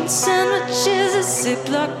speeding sandwiches, a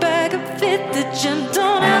Ziploc bag of vintage, and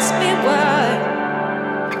don't ask me why.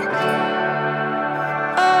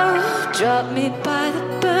 Oh, drop me by the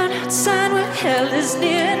burnout sign where hell is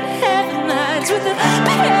near and heaven hides with a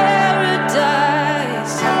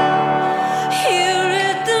paradise. Here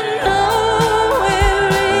at the nowhere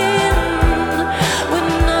inn, with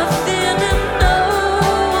nothing and no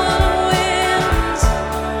one wins,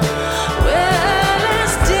 where our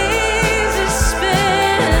last days are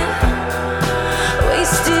spent,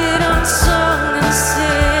 wasted on song and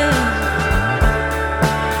sin.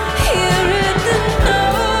 Here at the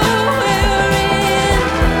nowhere inn,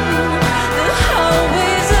 the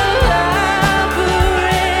hallways are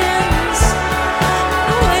labyrinths,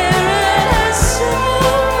 where I saw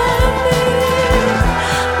my feet,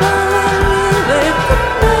 my way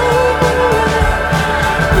from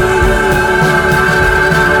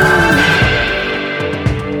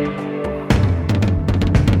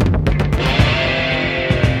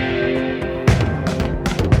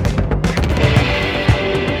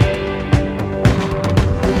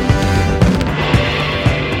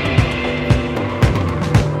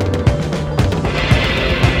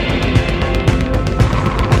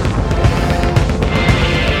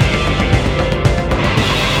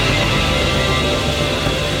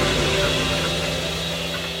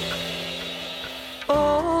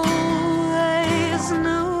always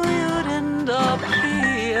knew you'd end up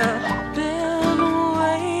here. Been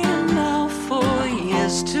waiting now for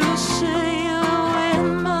years to see you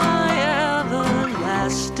in my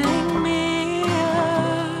everlasting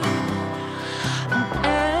mirror.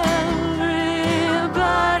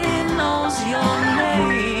 Everybody knows your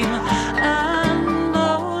name and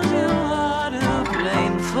knows you are to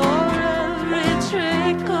blame for every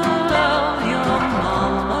trickle of your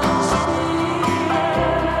mama's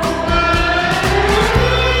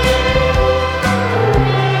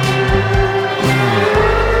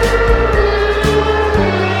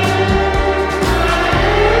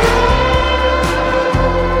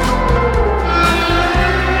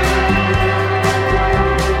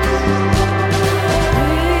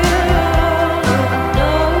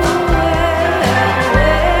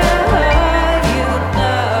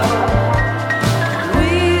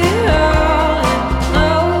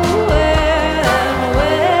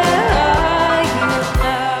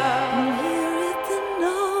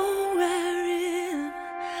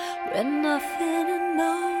nothing and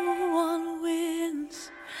no one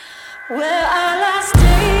wins, where our last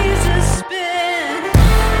days are spent,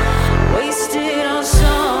 wasted on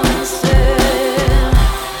song and sin.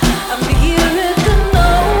 I'm here at the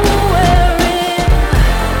nowhere inn,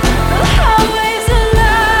 the highways are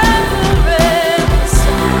labyrinths.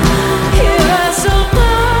 Here I saw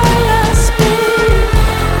my last beat,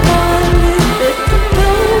 while I live at the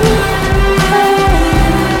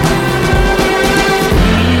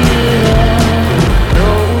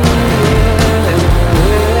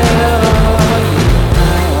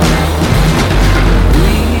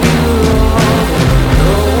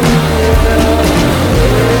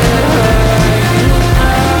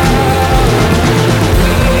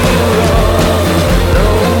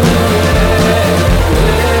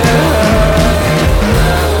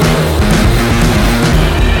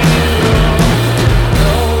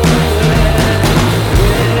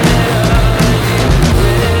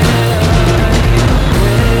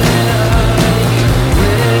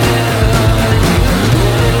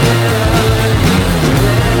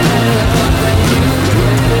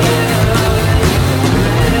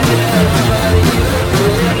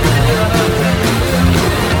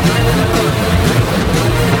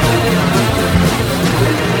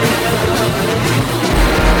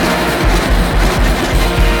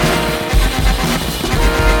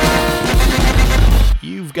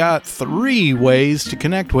Got 3 ways to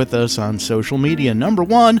connect with us on social media. Number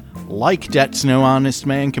 1, like Debts No Honest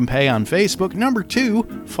Man Can Pay on Facebook. Number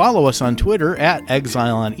 2, follow us on Twitter at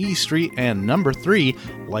Exile on E Street. And number 3,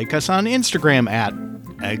 like us on Instagram at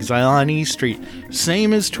Exile on E Street.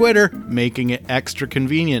 Same as Twitter, making it extra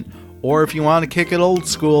convenient. Or if you want to kick it old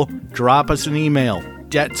school, drop us an email,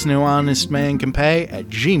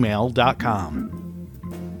 debtsnohonestmancanpay@gmail.com.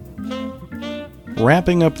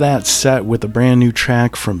 Wrapping up that set with a brand new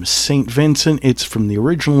track from St. Vincent. It's from the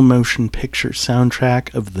original motion picture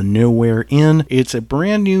soundtrack of The Nowhere Inn. It's a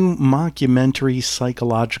brand new mockumentary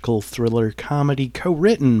psychological thriller comedy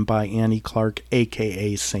co-written by Annie Clark,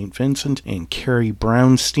 aka St. Vincent, and Carrie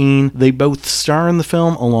Brownstein. They both star in the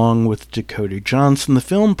film along with Dakota Johnson. The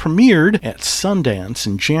film premiered at Sundance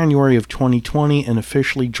in January of 2020 and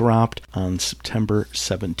officially dropped on September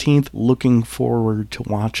 17th. Looking forward to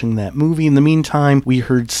watching that movie. In the meantime, time, we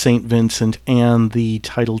heard St. Vincent and the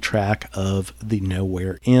title track of The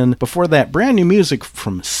Nowhere Inn. Before that, brand new music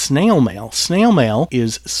from Snail Mail. Snail Mail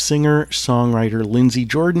is singer-songwriter Lindsey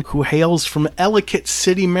Jordan, who hails from Ellicott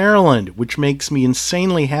City, Maryland, which makes me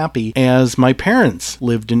insanely happy, as my parents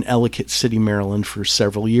lived in Ellicott City, Maryland for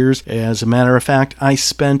several years. As a matter of fact, I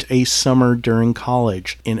spent a summer during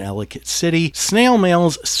college in Ellicott City. Snail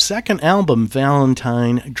Mail's second album,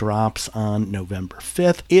 Valentine, drops on November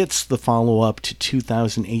 5th. It's the follow-up to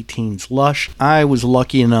 2018's Lush. I was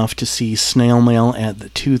lucky enough to see Snail Mail at the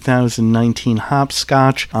 2019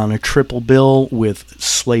 Hopscotch on a triple bill with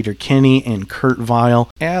Slater Kinney and Kurt Vile.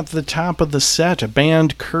 At the top of the set, a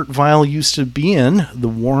band Kurt Vile used to be in, The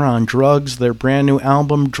War on Drugs. Their brand new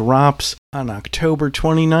album drops on October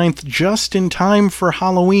 29th, just in time for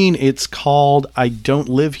Halloween. It's called I Don't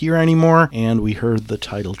Live Here Anymore, and we heard the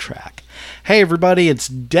title track. Hey everybody, it's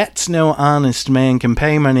Debts No Honest Man Can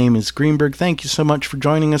Pay. My name is Greenberg. Thank you so much for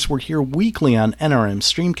joining us. We're here weekly on NRM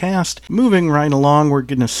Streamcast. Moving right along, we're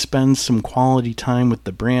going to spend some quality time with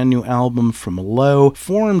the brand new album from Low.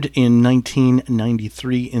 Formed in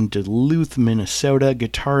 1993 in Duluth, Minnesota,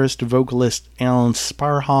 guitarist, vocalist Alan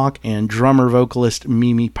Sparhawk and drummer-vocalist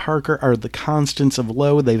Mimi Parker are the constants of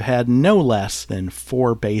Low. They've had no less than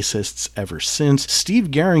 4 bassists ever since.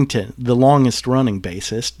 Steve Garrington, the longest-running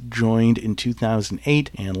bassist, joined in 2008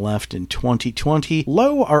 and left in 2020.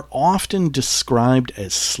 Low are often described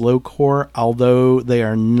as slowcore, although they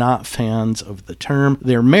are not fans of the term.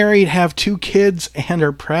 They're married, have 2 kids, and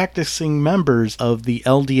are practicing members of the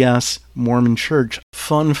LDS Mormon Church.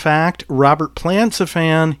 Fun fact, Robert Plant's a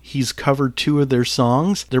fan. He's covered 2 of their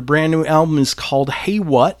songs. Their brand new album is called Hey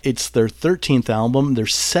What. It's their 13th album, their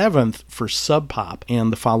 7th for Sub Pop,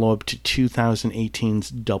 and the follow-up to 2018's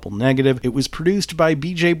Double Negative. It was produced by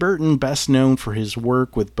BJ Burton, best known for his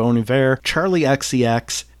work with Bon Iver, Charlie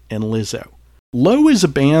XCX, and Lizzo. Low is a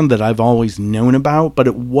band that I've always known about, but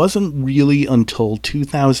it wasn't really until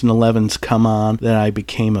 2011's Come On that I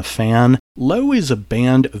became a fan. Low is a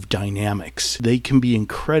band of dynamics. They can be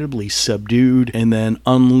incredibly subdued and then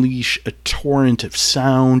unleash a torrent of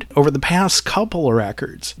sound. Over the past couple of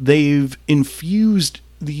records, they've infused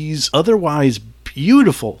these otherwise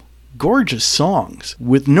beautiful, gorgeous songs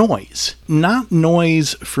with noise. Not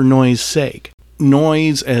noise for noise sake.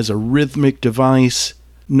 Noise as a rhythmic device,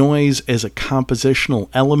 noise as a compositional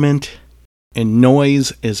element, and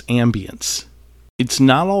noise as ambience. It's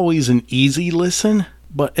not always an easy listen,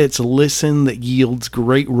 but it's a listen that yields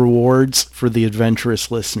great rewards for the adventurous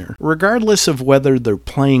listener. Regardless of whether they're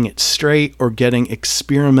playing it straight or getting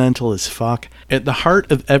experimental as fuck, at the heart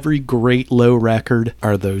of every great Low record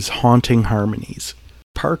are those haunting harmonies.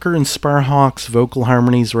 Parker and Sparhawk's vocal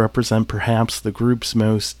harmonies represent perhaps the group's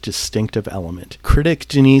most distinctive element. Critic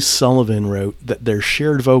Denise Sullivan wrote that their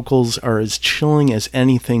shared vocals are as chilling as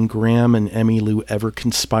anything Graham and Emmylou ever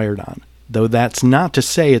conspired on, though that's not to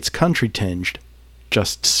say it's country-tinged,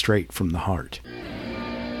 just straight from the heart.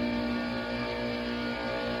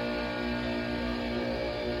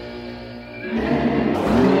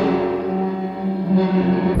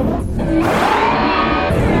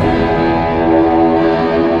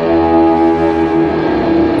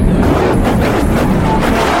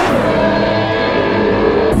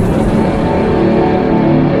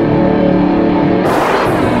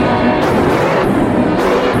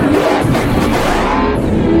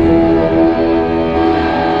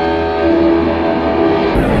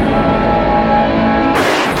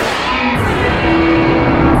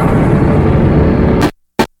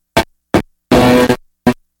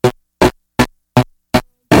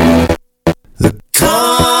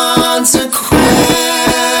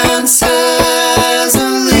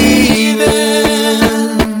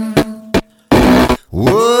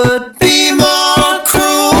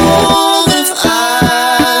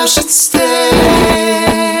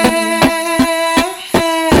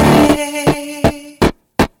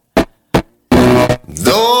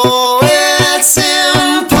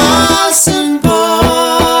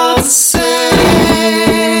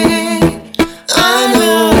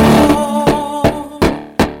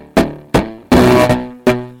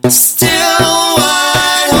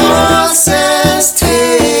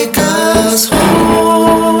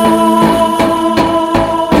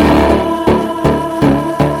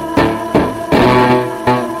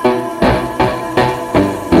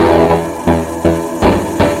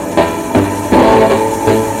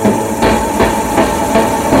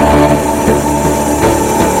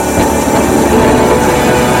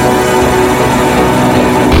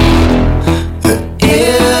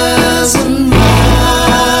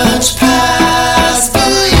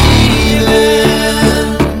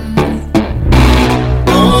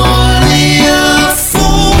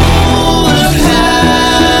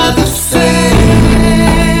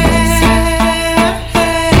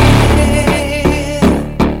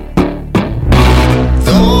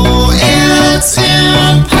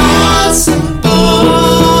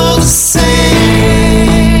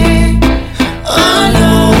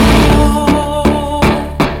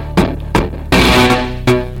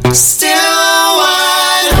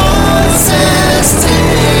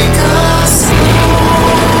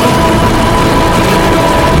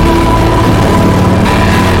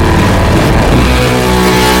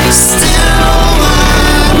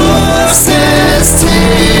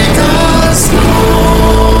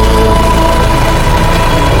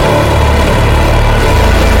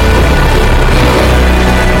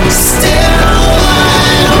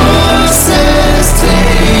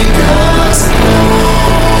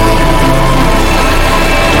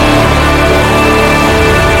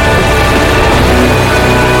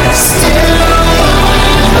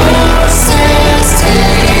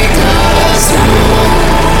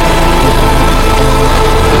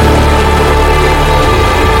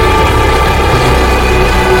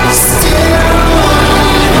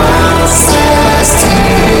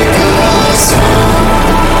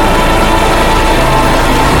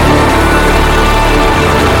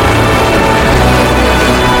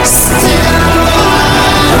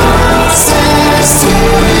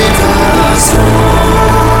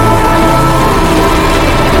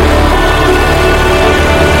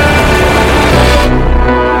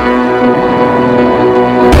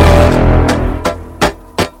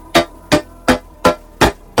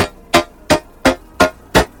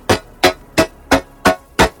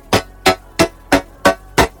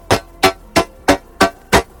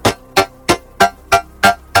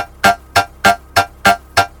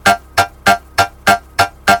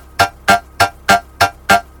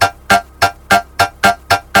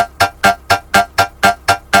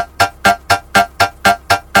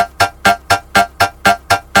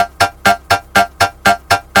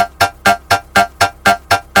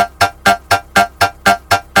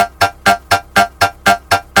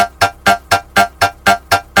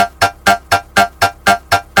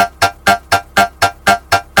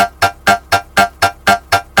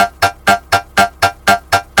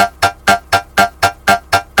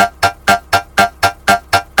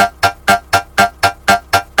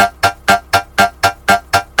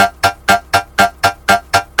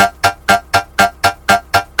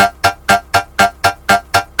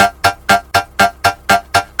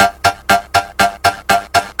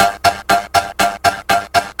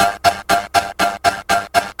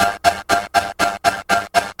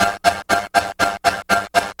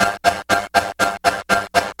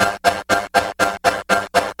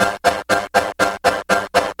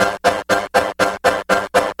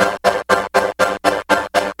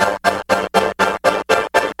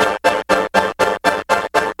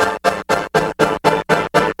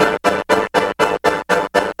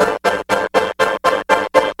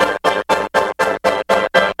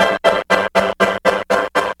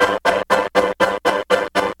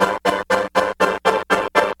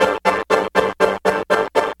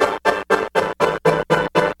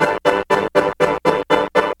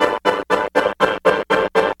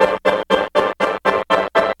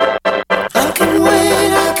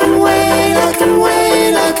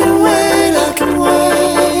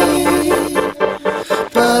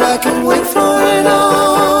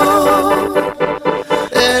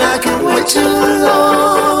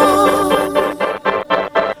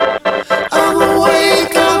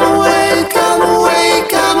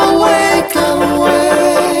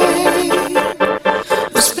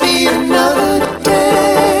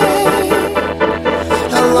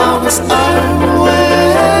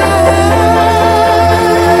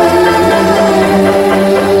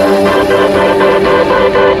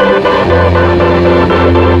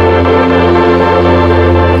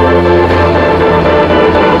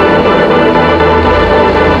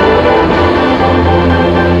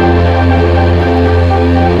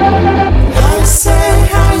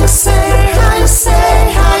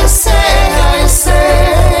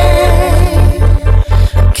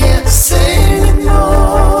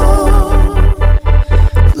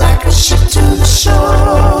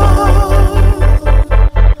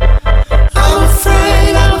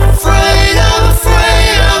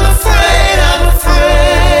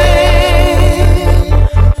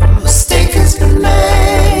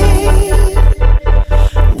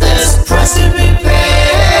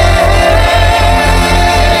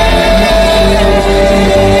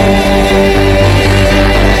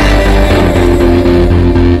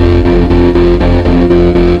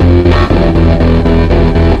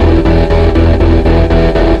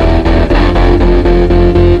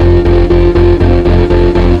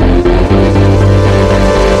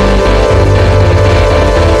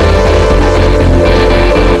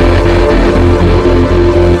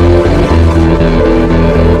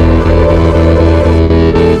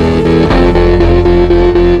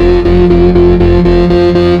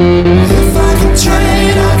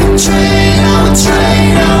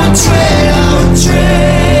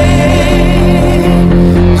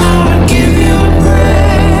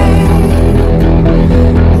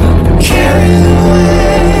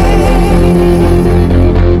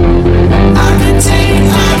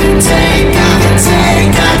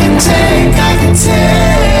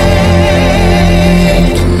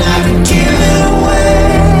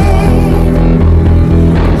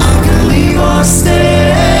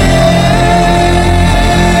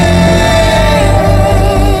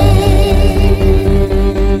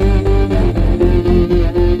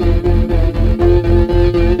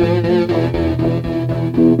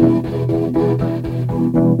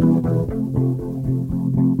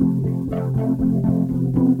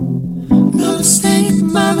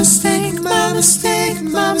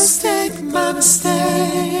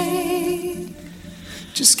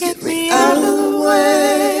 get me out of the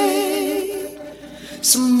way.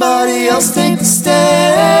 Somebody else take the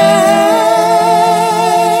stage.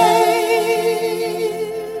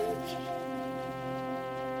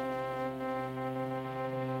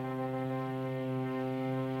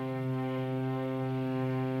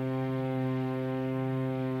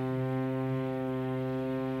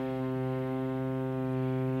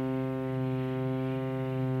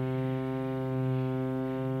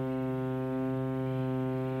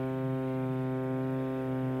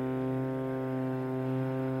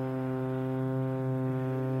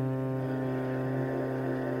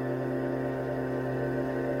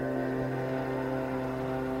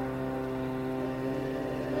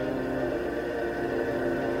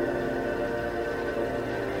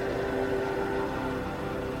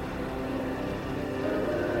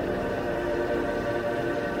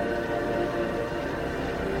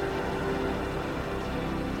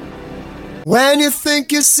 When you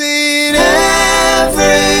think you've seen everything,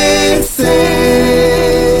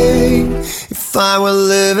 if I were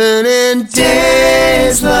living in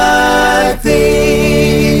days like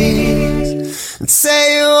these, and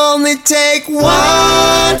say you only take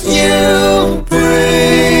what you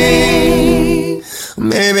bring,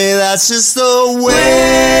 maybe that's just the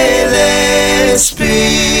way they speak.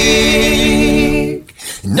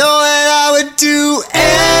 Knowing I would do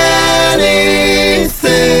anything,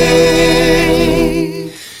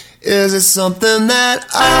 is it something that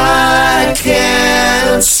I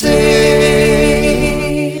can't see?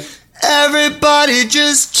 Everybody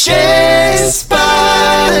just chased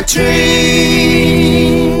by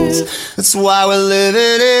dreams. That's why we're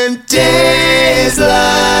living in days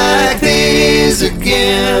like these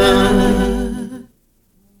again.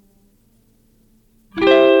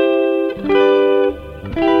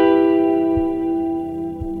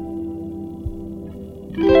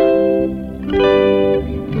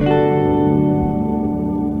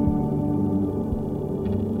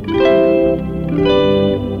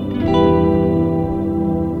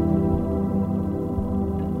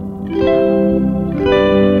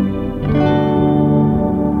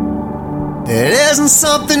 It isn't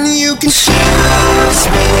something you can choose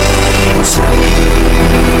between.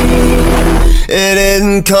 It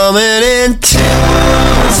isn't coming in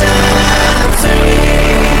twos and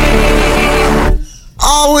threes.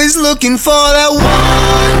 Always looking for that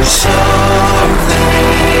one sure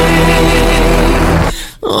thing.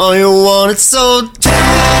 Oh, you want it so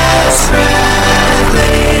desperately.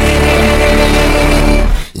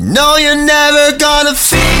 You know you're never gonna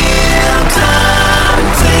feel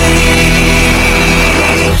complete.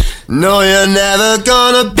 No, you're never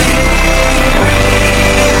gonna be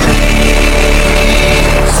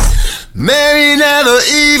released. Maybe never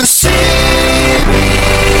even see me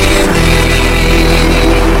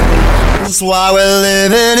leave. That's why we're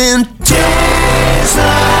living in days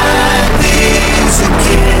like these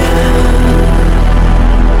again.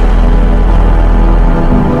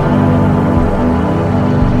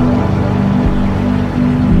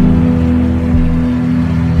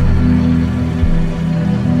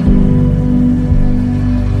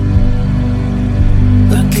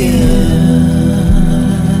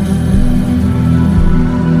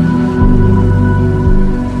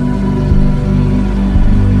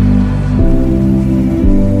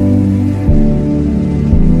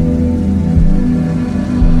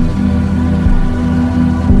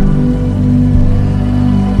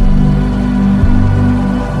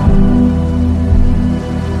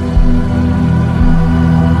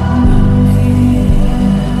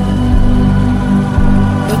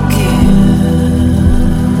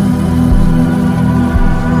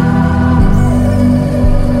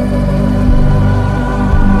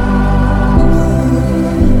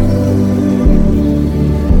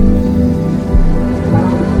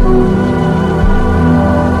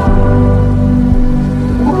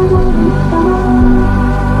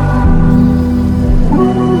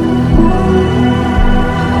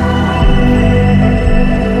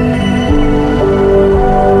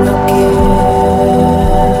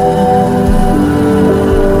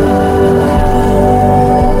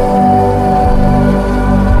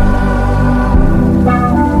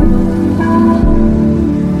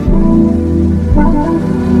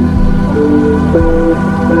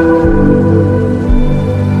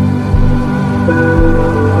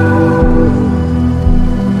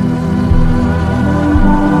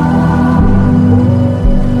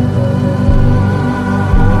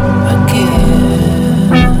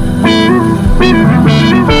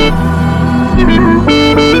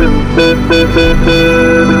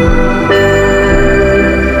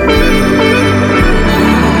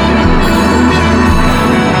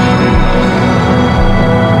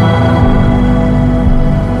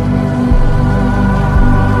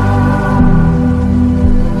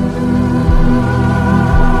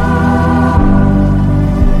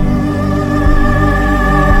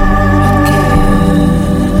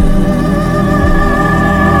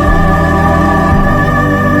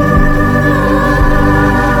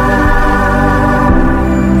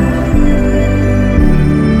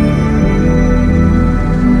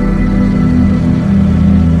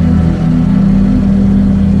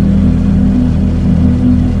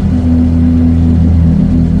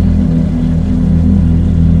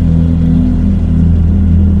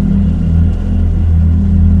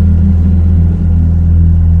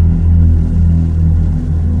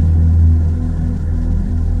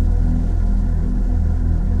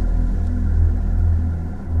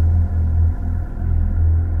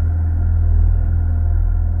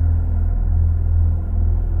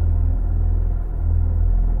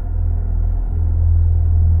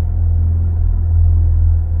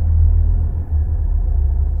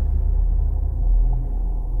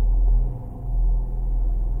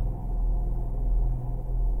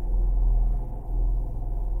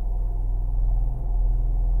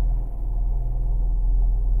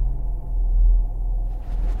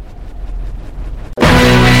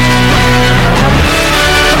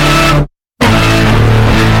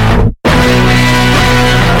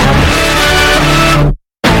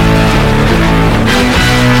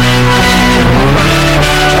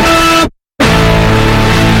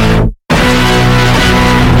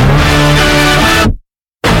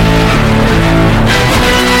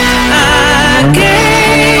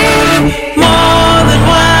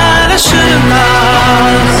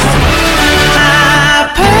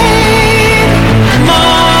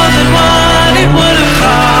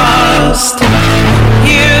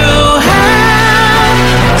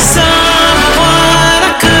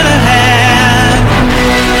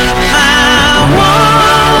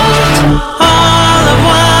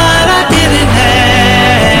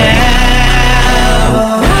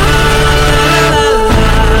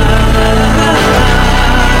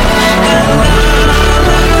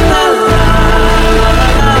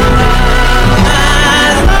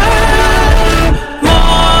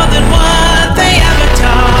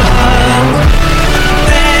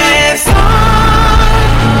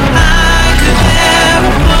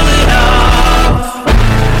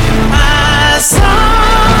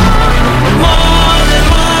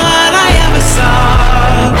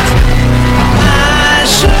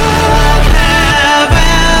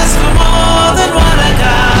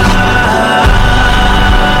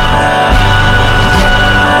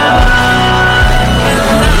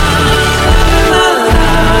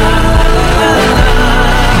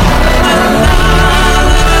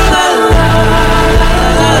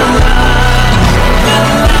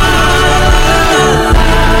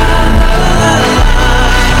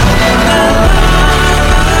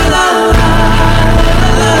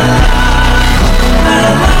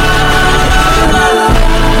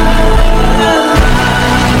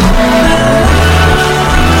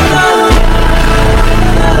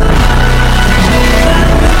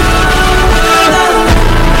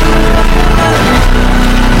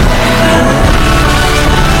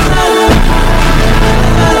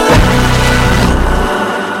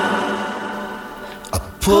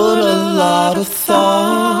 lot of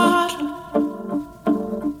thought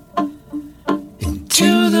into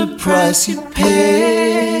the price you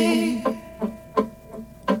pay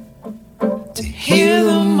to hear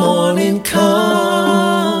the morning come,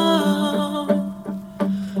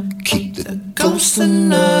 keep the ghost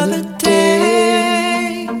another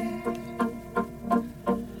day.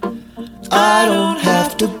 I don't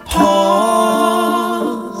have to pause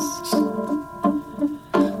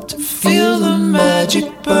to feel the magic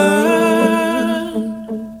burn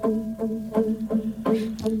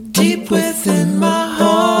deep within my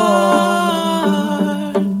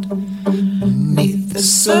heart, beneath the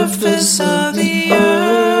surface of the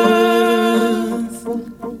earth.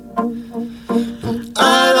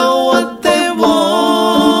 I know what they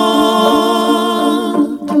want,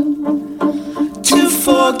 to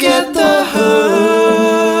forget the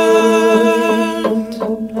hurt,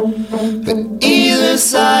 but either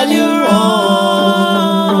side you're on,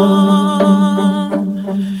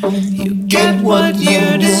 you get what you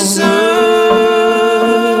deserve.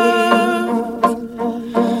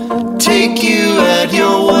 Take you at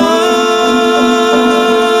your word.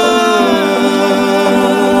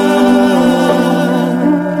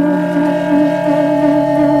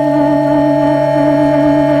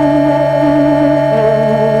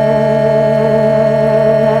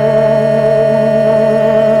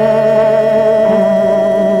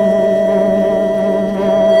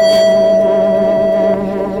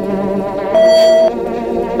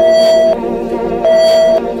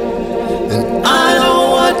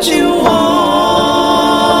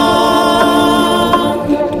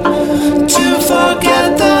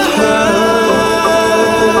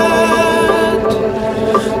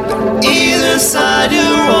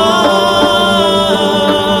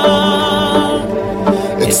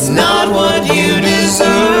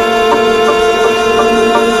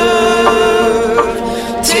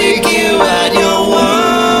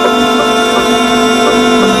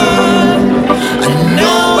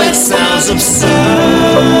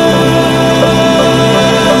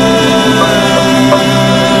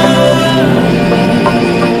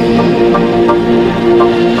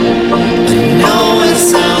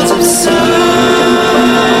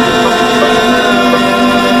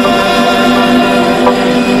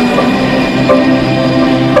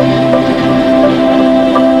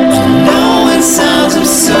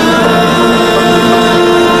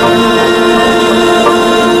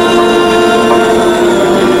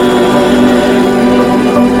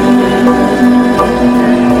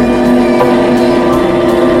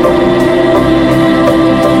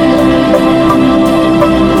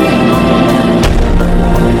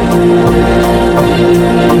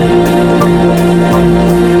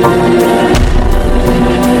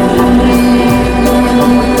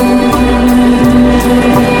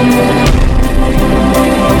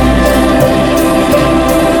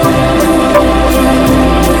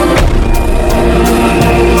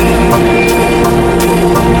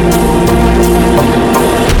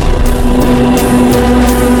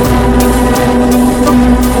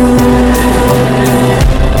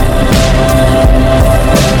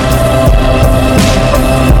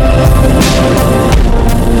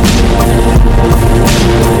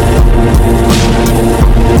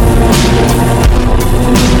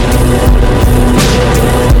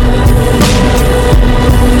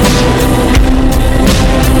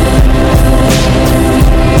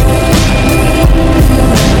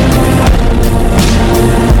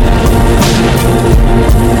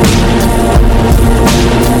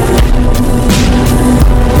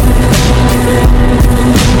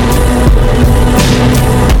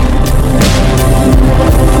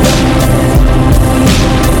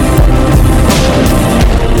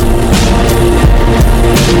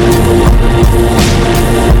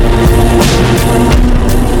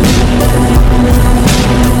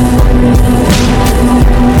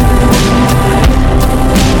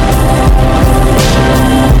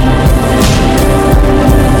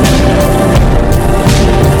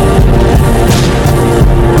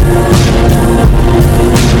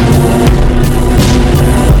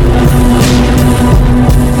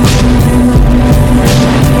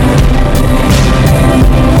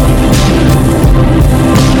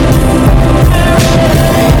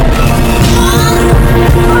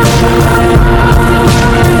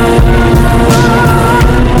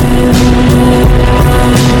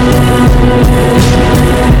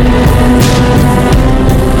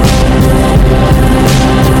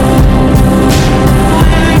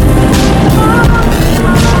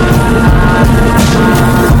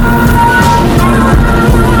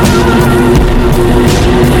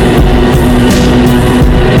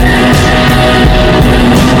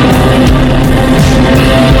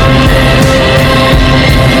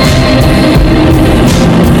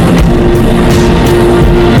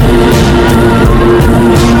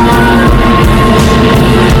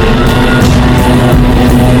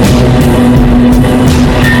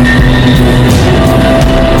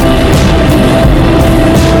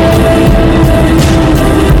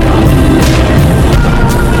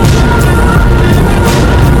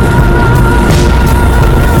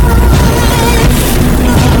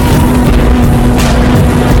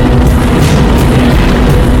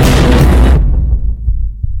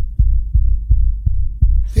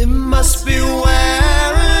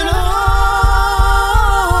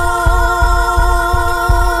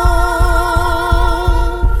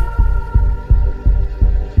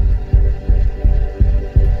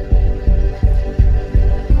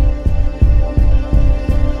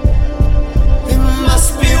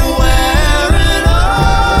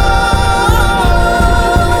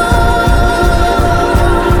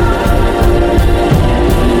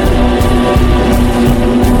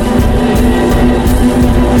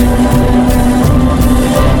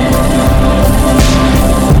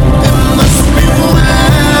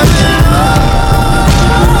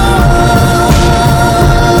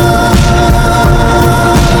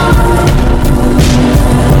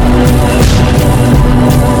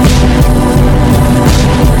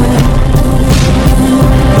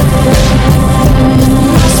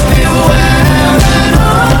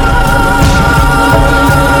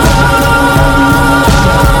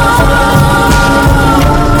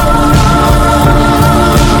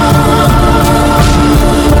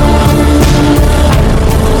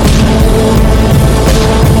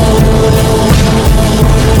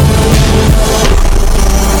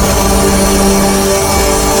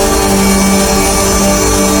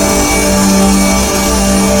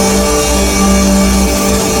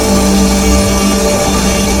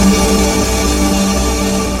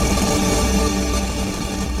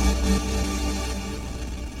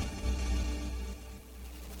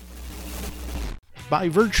 By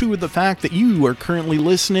virtue of the fact that you are currently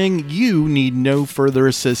listening, you need no further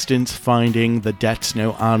assistance finding the Debts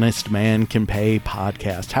No Honest Man Can Pay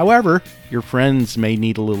podcast. However, your friends may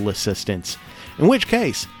need a little assistance. In which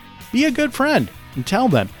case, be a good friend and tell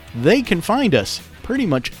them they can find us pretty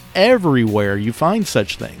much everywhere you find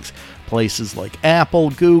such things. Places like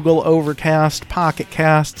Apple, Google, Overcast, Pocket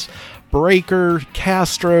Casts, Breaker,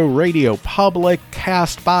 Castro, Radio Public,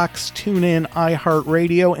 CastBox, TuneIn,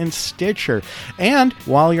 iHeartRadio, and Stitcher. And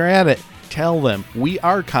while you're at it, tell them we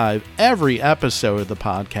archive every episode of the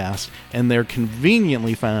podcast, and they're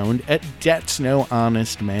conveniently found at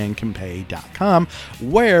debtsnohonestmancanpay.com,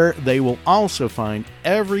 where they will also find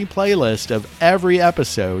every playlist of every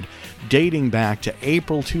episode dating back to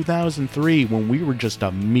April 2003, when we were just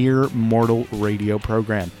a mere mortal radio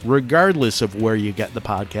program. Regardless of where you get the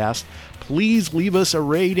podcast, please leave us a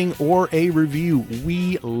rating or a review.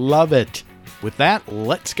 We love it. With that,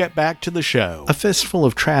 let's get back to the show. A fistful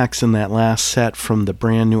of tracks in that last set from the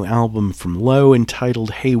brand new album from Low entitled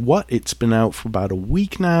Hey What? It's been out for about a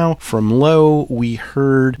week now. From Low, we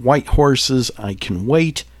heard White Horses, I Can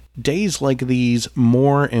Wait, Days Like These,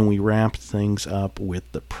 More, and we wrapped things up with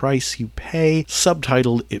The Price You Pay,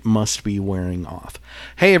 subtitled It Must Be Wearing Off.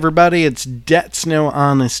 Hey everybody, it's Debts No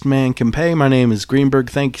Honest Man Can Pay. My name is Greenberg.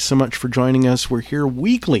 Thank you so much for joining us. We're here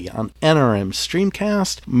weekly on NRM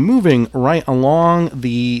Streamcast, moving right along.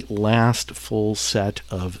 The last full set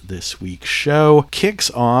of this week's show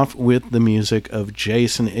kicks off with the music of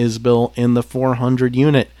Jason Isbell in the 400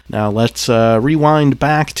 Unit. Now let's rewind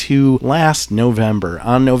back to last November.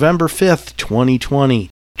 On November 5th, 2020,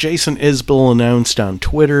 Jason Isbell announced on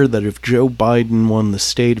Twitter that if Joe Biden won the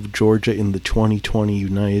state of Georgia in the 2020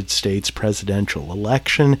 United States presidential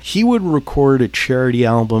election, he would record a charity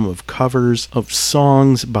album of covers of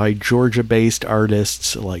songs by Georgia-based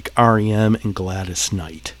artists like R.E.M. and Gladys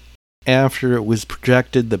Knight. After it was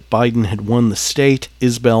projected that Biden had won the state,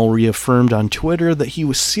 Isbell reaffirmed on Twitter that he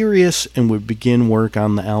was serious and would begin work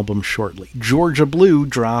on the album shortly. Georgia Blue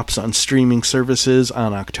drops on streaming services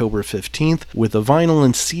on October 15th, with a vinyl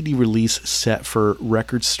and CD release set for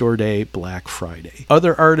Record Store Day Black Friday.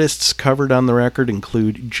 Other artists covered on the record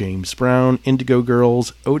include James Brown, Indigo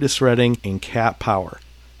Girls, Otis Redding, and Cat Power.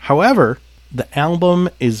 However, the album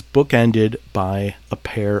is bookended by a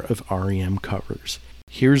pair of R.E.M. covers.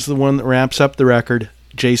 Here's the one that wraps up the record,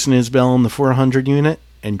 Jason Isbell in the 400 Unit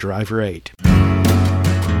and Driver 8.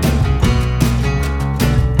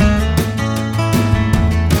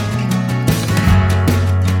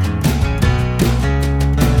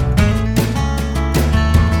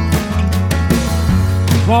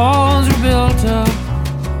 Walls are built up,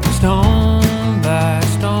 stone by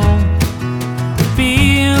stone. The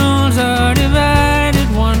fields are divided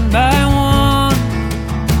one by one.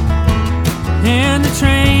 And the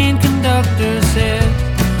train conductor said,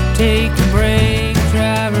 take a break,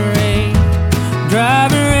 driver 8.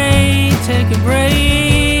 Driver 8, take a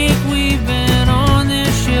break. We've been on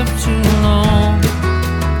this ship too long.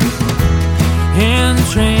 And the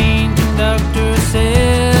train conductor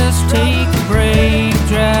says, take a break,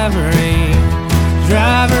 driver 8.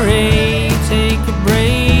 Driver 8, take a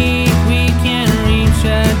break. We can reach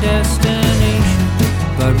our destination,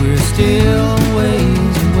 but we're still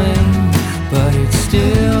ways away. But it's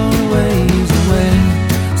still ways away.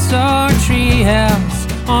 Saw a tree house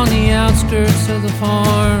on the outskirts of the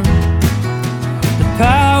farm. The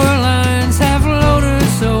power lines have loaders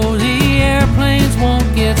so the airplanes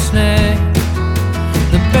won't get snagged.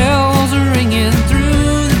 The bells are ringing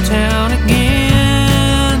through the town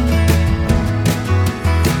again.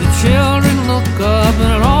 The children look up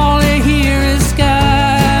and all they hear is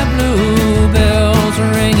sky blue. Bells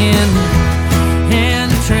are ringing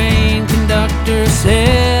and the train conductor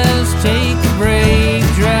says, take a break,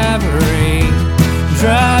 driver 8.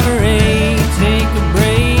 Driver 8, take a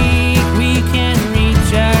break. We can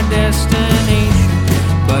reach our destination,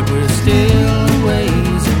 but we're still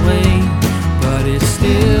ways away. But it's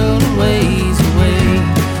still ways away.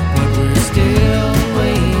 But we're still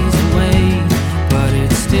ways away. But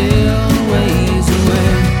it's still ways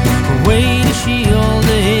away. Away to shield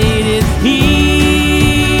the hated heat.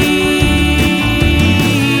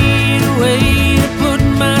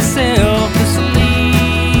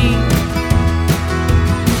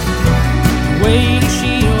 Way to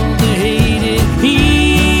shield the hated heat.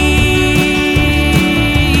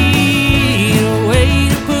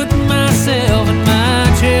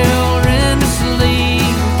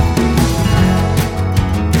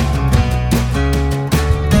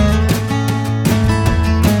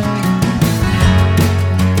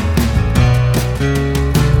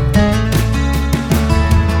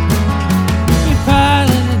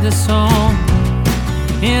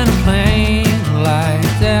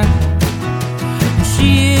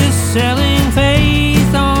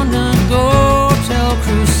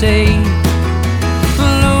 say.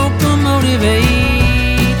 Locomotive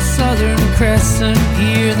 8, Southern Crescent,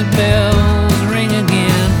 hear the bells ring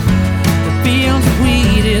again. The fields of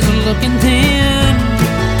wheat is looking thin,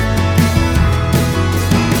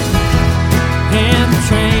 and the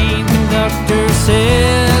train conductor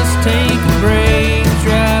says, take a break,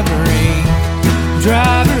 driver 8,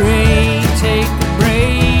 driver 8, take a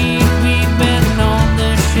break. We've been on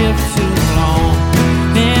the ship too long.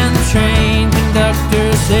 And the train conductor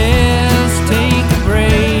says, take a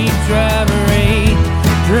break, driver 8,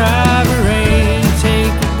 driver 8,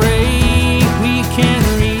 take a break. We can't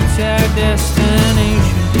reach our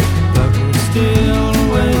destination, but we're still a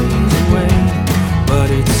ways away. But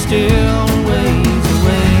it's still a ways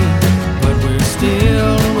away. But we're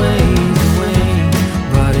still a ways away.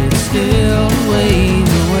 But it's still a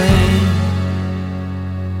ways away.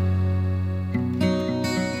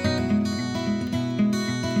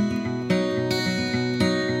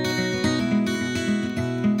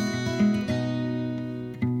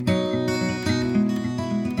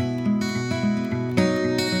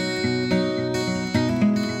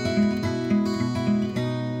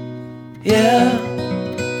 Yeah,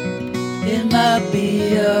 it might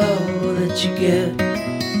be all that you get.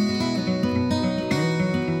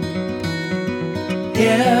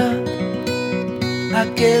 Yeah, I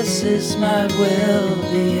guess this might well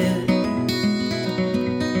be it.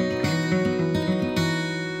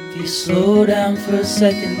 If you slow down for a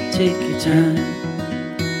second, take your time.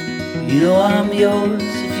 You know I'm yours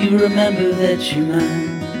if you remember that you're mine.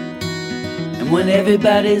 And when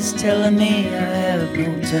everybody's telling me I have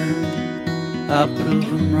no time, I'll prove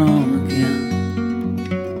them wrong again.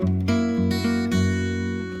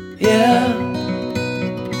 Yeah,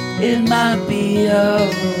 it might be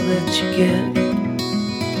all that you get.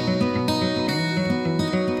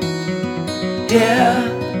 Yeah,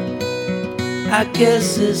 I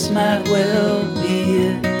guess this might well be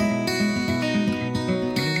it.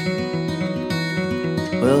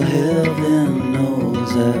 Well, heaven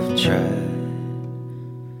knows I've tried.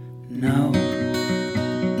 No,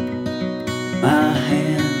 my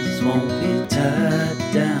hands won't be tied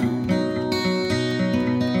down,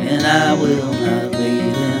 and I will not lay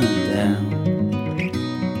them down,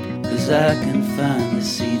 'cause I can finally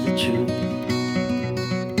see the truth.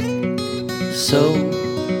 So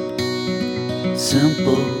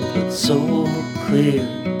simple but so clear,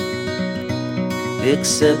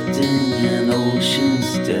 accepting an ocean's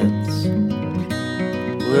depths.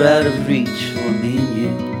 We're out of reach for me and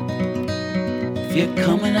you. If you're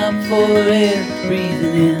coming up for air,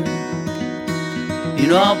 breathing in, you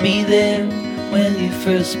know I'll be there when you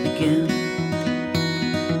first begin.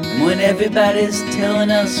 And when everybody's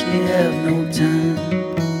telling us we have no time,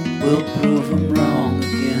 we'll prove them wrong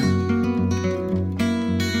again.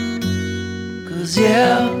 'Cause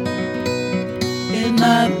yeah, it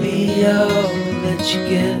might be all that you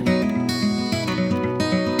get.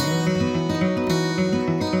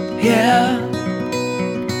 Yeah,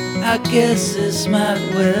 I guess this might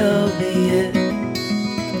well be it.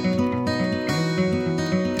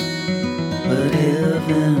 But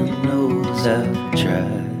heaven knows I've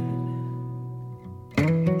tried.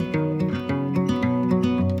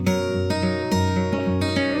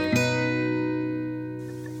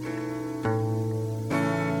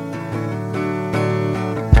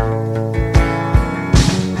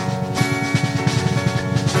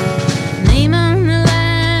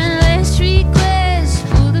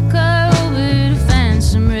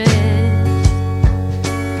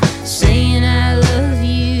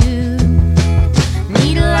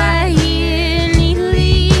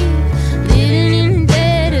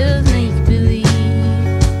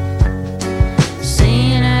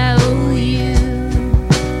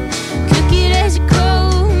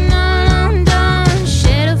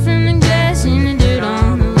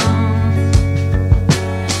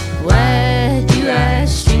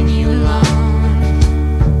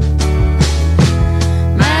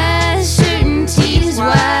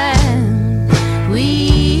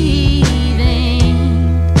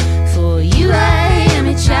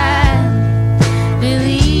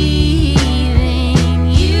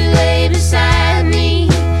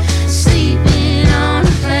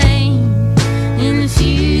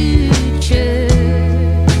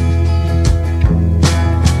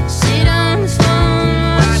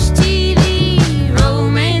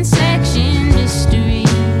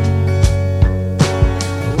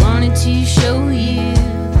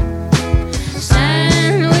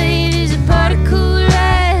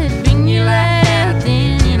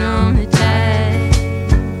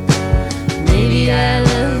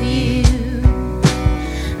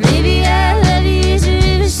 Maybe I love you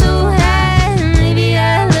to so high. Maybe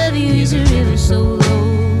I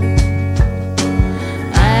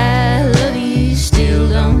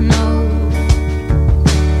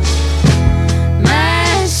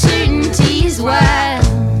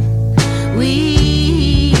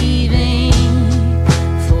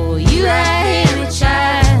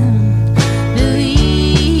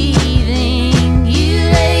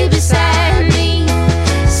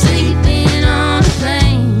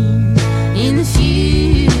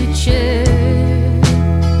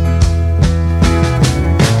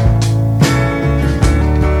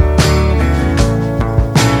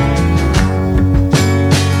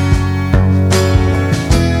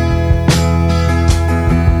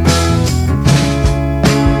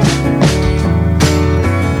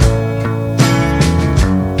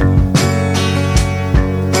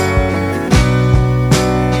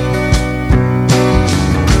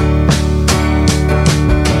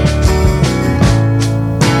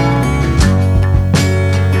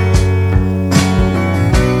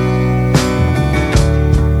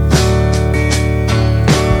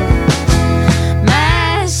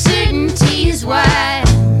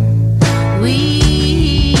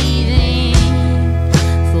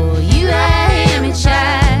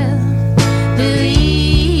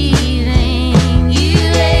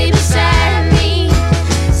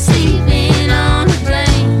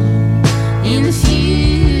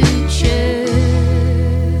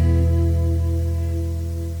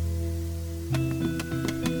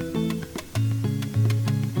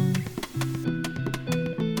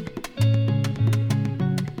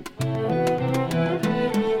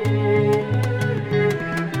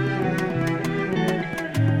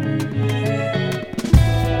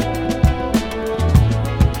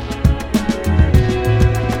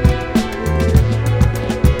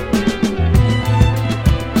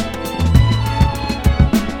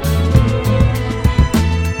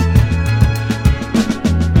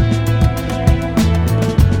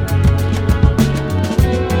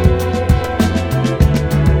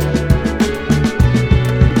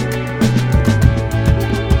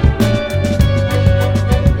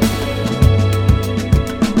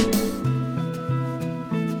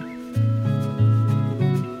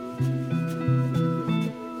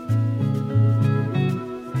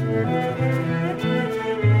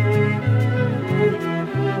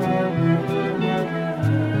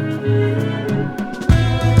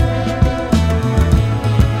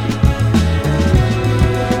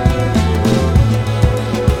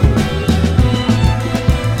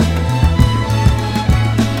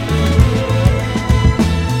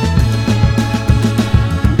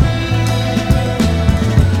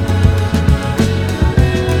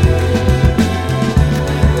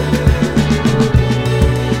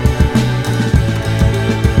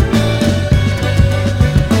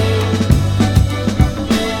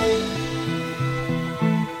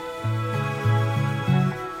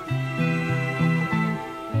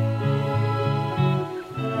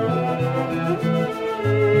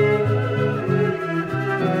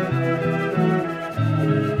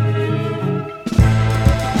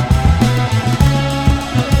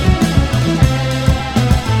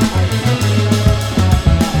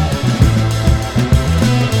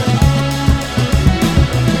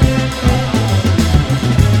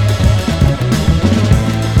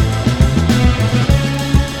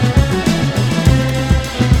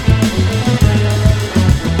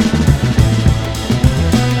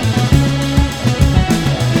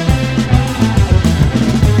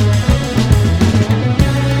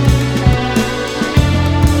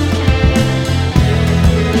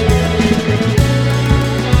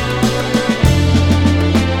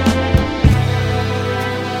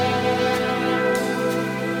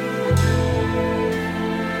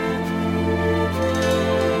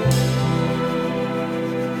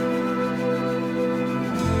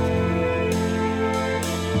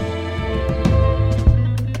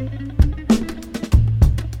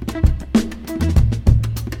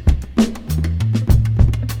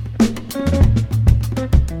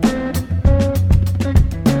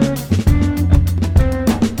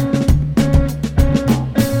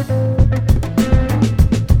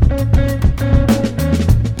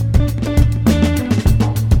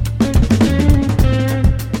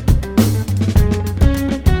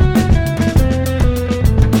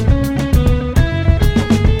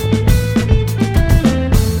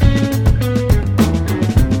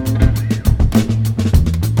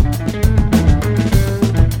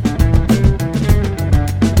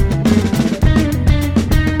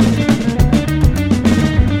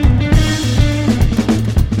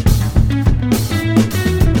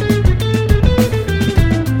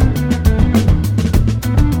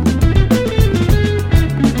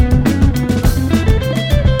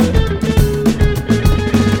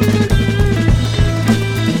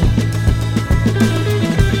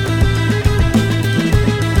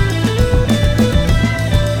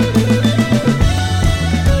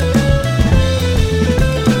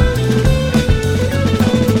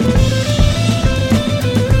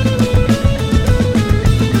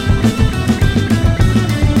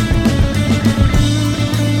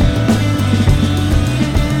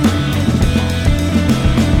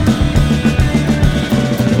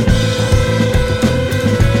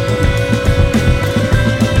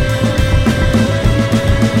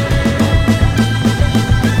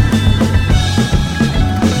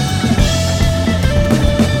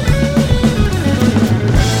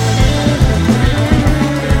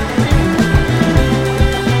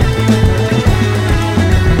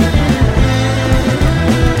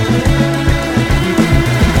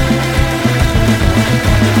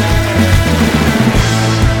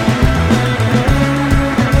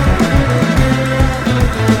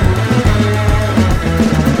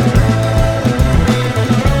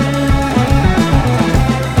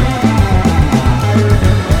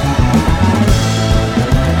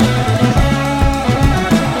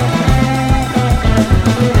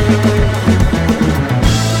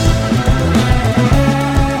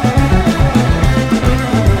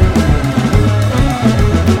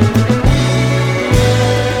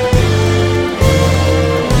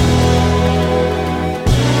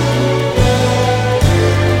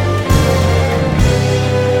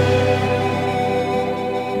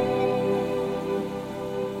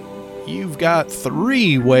got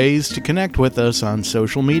 3 ways to connect with us on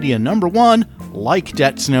social media. Number 1, like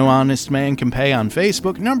Debts No Honest Man Can Pay on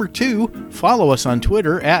Facebook. Number 2, follow us on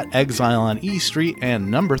Twitter at Exile on E Street.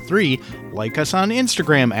 And number 3, like us on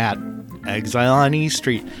Instagram at Exile on E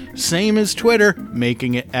Street. Same as Twitter,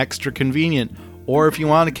 making it extra convenient. Or if you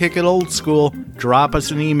want to kick it old school, drop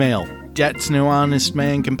us an email,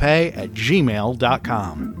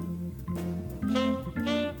 debtsnohonestmancanpay@gmail.com.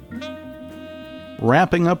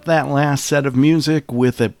 Wrapping up that last set of music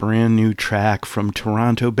with a brand new track from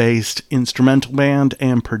Toronto-based instrumental band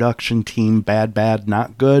and production team Bad Bad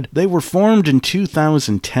Not Good. They were formed in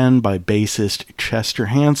 2010 by bassist Chester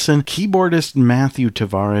Hansen, keyboardist Matthew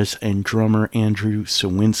Tavares, and drummer Andrew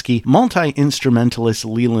Sawinski. Multi-instrumentalist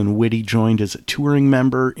Leland Whitty joined as a touring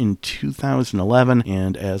member in 2011,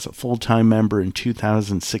 and as a full-time member in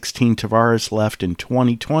 2016. Tavares left in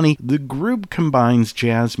 2020. The group combines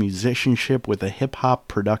jazz musicianship with a hip-hop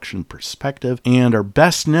production perspective and are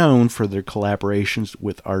best known for their collaborations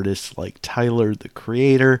with artists like Tyler, the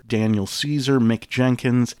Creator, Daniel Caesar, Mick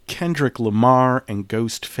Jenkins, Kendrick Lamar, and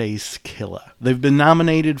Ghostface Killah. They've been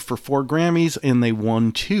nominated for 4 Grammys, and they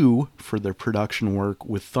won 2 for their production work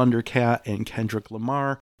with Thundercat and Kendrick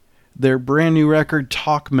Lamar. Their brand new record,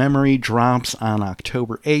 Talk Memory, drops on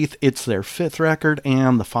October 8th. It's their 5th record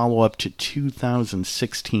and the follow-up to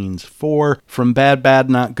 2016's 4. From Bad Bad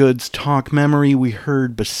Not Good's Talk Memory, we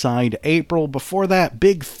heard Beside April. Before that,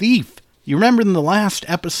 Big Thief. You remember in the last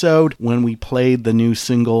episode when we played the new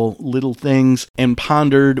single Little Things and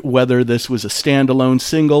pondered whether this was a standalone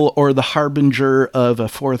single or the harbinger of a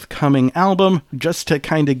forthcoming album? Just to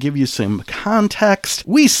kind of give you some context,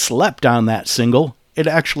 we slept on that single. It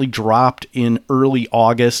actually dropped in early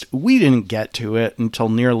August. We didn't get to it until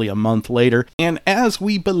nearly a month later. And as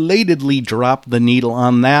we belatedly dropped the needle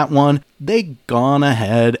on that one, they gone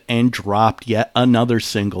ahead and dropped yet another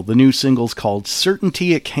single. The new single's called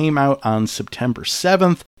Certainty. It came out on September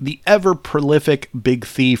 7th. The ever-prolific Big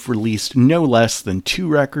Thief released no less than 2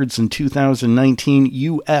 records in 2019,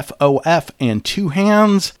 UFOF and Two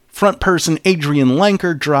Hands. Frontperson Adrian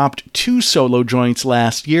Lenker dropped 2 solo joints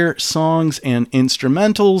last year, songs and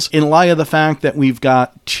instrumentals. In light of the fact that we've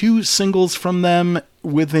got 2 singles from them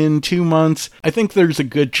within 2 months, I think there's a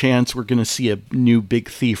good chance we're going to see a new Big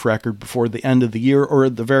Thief record before the end of the year, or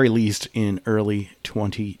at the very least in early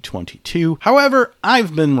 2022. However,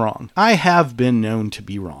 I've been wrong. I have been known to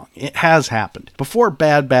be wrong. It has happened. Before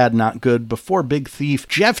Bad Bad Not Good, before Big Thief,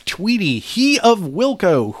 Jeff Tweedy, he of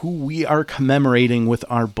Wilco, who we are commemorating with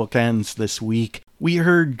our bookends this week, we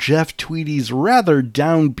heard Jeff Tweedy's rather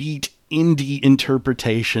downbeat indie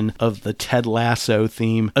interpretation of the Ted Lasso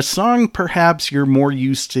theme, a song perhaps you're more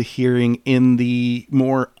used to hearing in the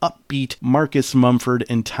more upbeat Marcus Mumford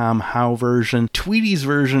and Tom Howe version. Tweedy's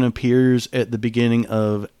version appears at the beginning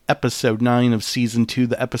of episode 9 of season 2,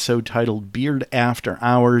 the episode titled Beard After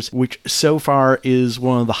Hours, which so far is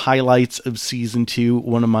one of the highlights of season 2,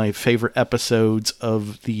 one of my favorite episodes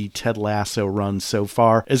of the Ted Lasso run so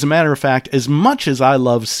far. As a matter of fact, as much as I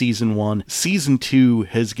love season 1, season 2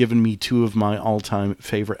 has given me 2 of my all-time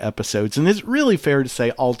favorite episodes, and it's really fair to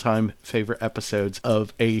say all-time favorite episodes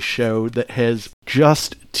of a show that has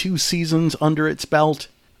just 2 seasons under its belt.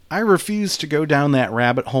 I refuse to go down that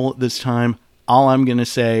rabbit hole at this time. All I'm going to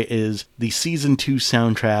say is the Season 2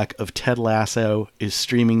 soundtrack of Ted Lasso is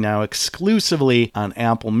streaming now exclusively on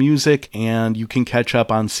Apple Music, and you can catch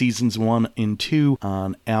up on Seasons 1 and 2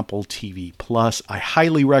 on Apple TV+. I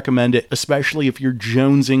highly recommend it, especially if you're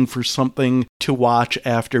jonesing for something to watch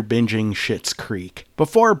after binging Schitt's Creek.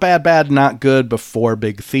 Before Bad Bad Not Good, before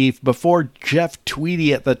Big Thief, before Jeff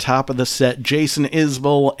Tweedy at the top of the set, Jason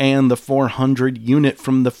Isbell and the 400 unit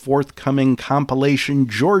from the forthcoming compilation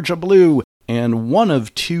Georgia Blue, and one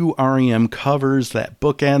of 2 REM covers that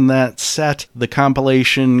bookend that set. The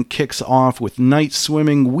compilation kicks off with Night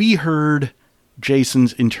Swimming. We heard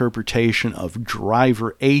Jason's interpretation of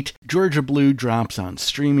Driver 8. Georgia Blue drops on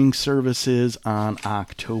streaming services on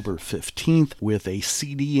October 15th with a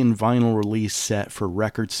CD and vinyl release set for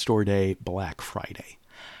Record Store Day Black Friday.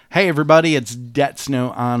 Hey everybody, it's Debts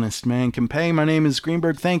No Honest Man Can Pay. My name is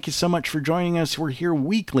Greenberg. Thank you so much for joining us. We're here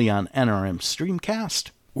weekly on NRM Streamcast.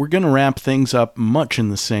 We're going to wrap things up much in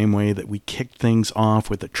the same way that we kicked things off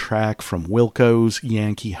with a track from Wilco's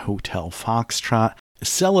Yankee Hotel Foxtrot,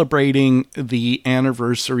 celebrating the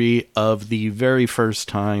anniversary of the very first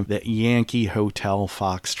time that Yankee Hotel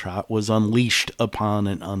Foxtrot was unleashed upon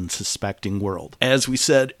an unsuspecting world. As we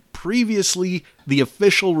said Previously, the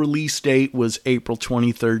official release date was April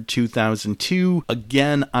 23rd, 2002.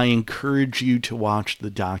 Again, I encourage you to watch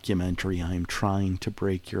the documentary, I'm Trying to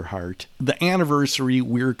Break Your Heart. The anniversary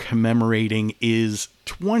we're commemorating is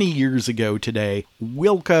 20 years ago today.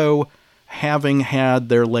 Wilco, having had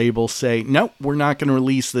their label say, nope, we're not going to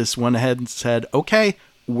release this, went ahead and said, okay,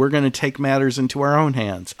 we're going to take matters into our own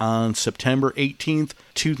hands. On September 18th,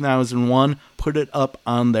 2001, put it up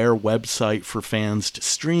on their website for fans to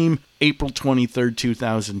stream. April 23rd,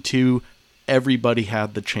 2002, everybody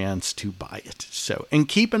had the chance to buy it. So, and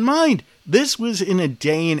keep in mind, this was in a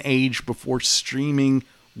day and age before streaming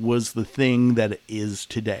was the thing that it is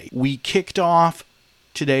today. We kicked off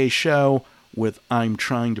today's show with I'm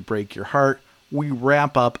Trying to Break Your Heart. We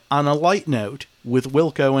wrap up on a light note with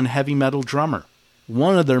Wilco and Heavy Metal Drummer,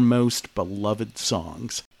 one of their most beloved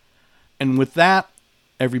songs. And with that,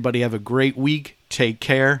 everybody have a great week, take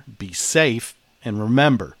care, be safe, and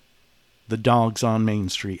remember, the dogs on Main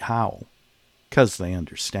Street howl, 'cause they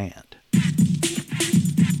understand.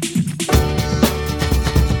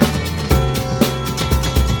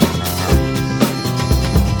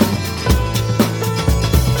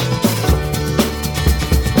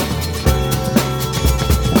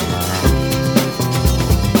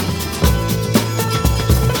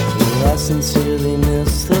 I sincerely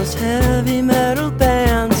miss those heavy metal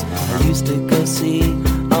bands I used to go see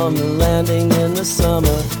on the landing in the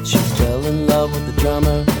summer. She fell in love with the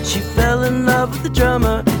drummer. She fell in love with the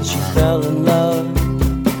drummer. She fell in love.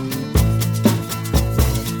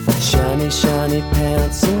 Shiny, shiny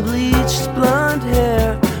pants and bleached blonde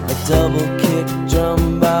hair. A double kick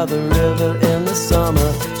drum by the river in the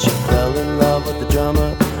summer. She fell in love with the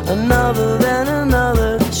drummer. Another then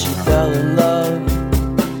another. She fell in love.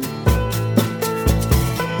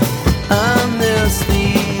 I miss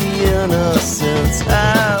the innocence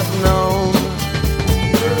I've known,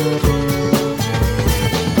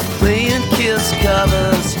 playing Kiss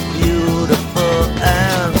covers, beautiful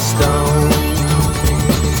and stone.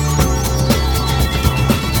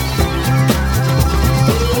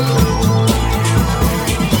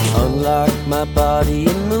 Unlock my body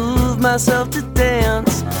and move myself to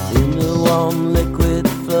dance in the warm liquid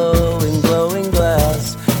flowing glowing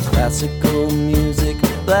glass. Classical music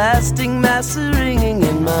blasting, massive ringing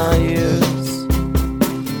in my ears.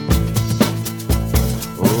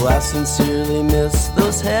 Oh, I sincerely miss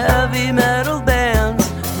those heavy metal bands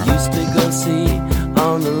I used to go see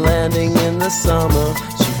on the landing in the summer.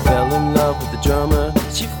 She fell in love with the drummer.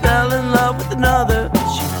 She fell in love with another.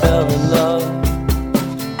 She fell in love.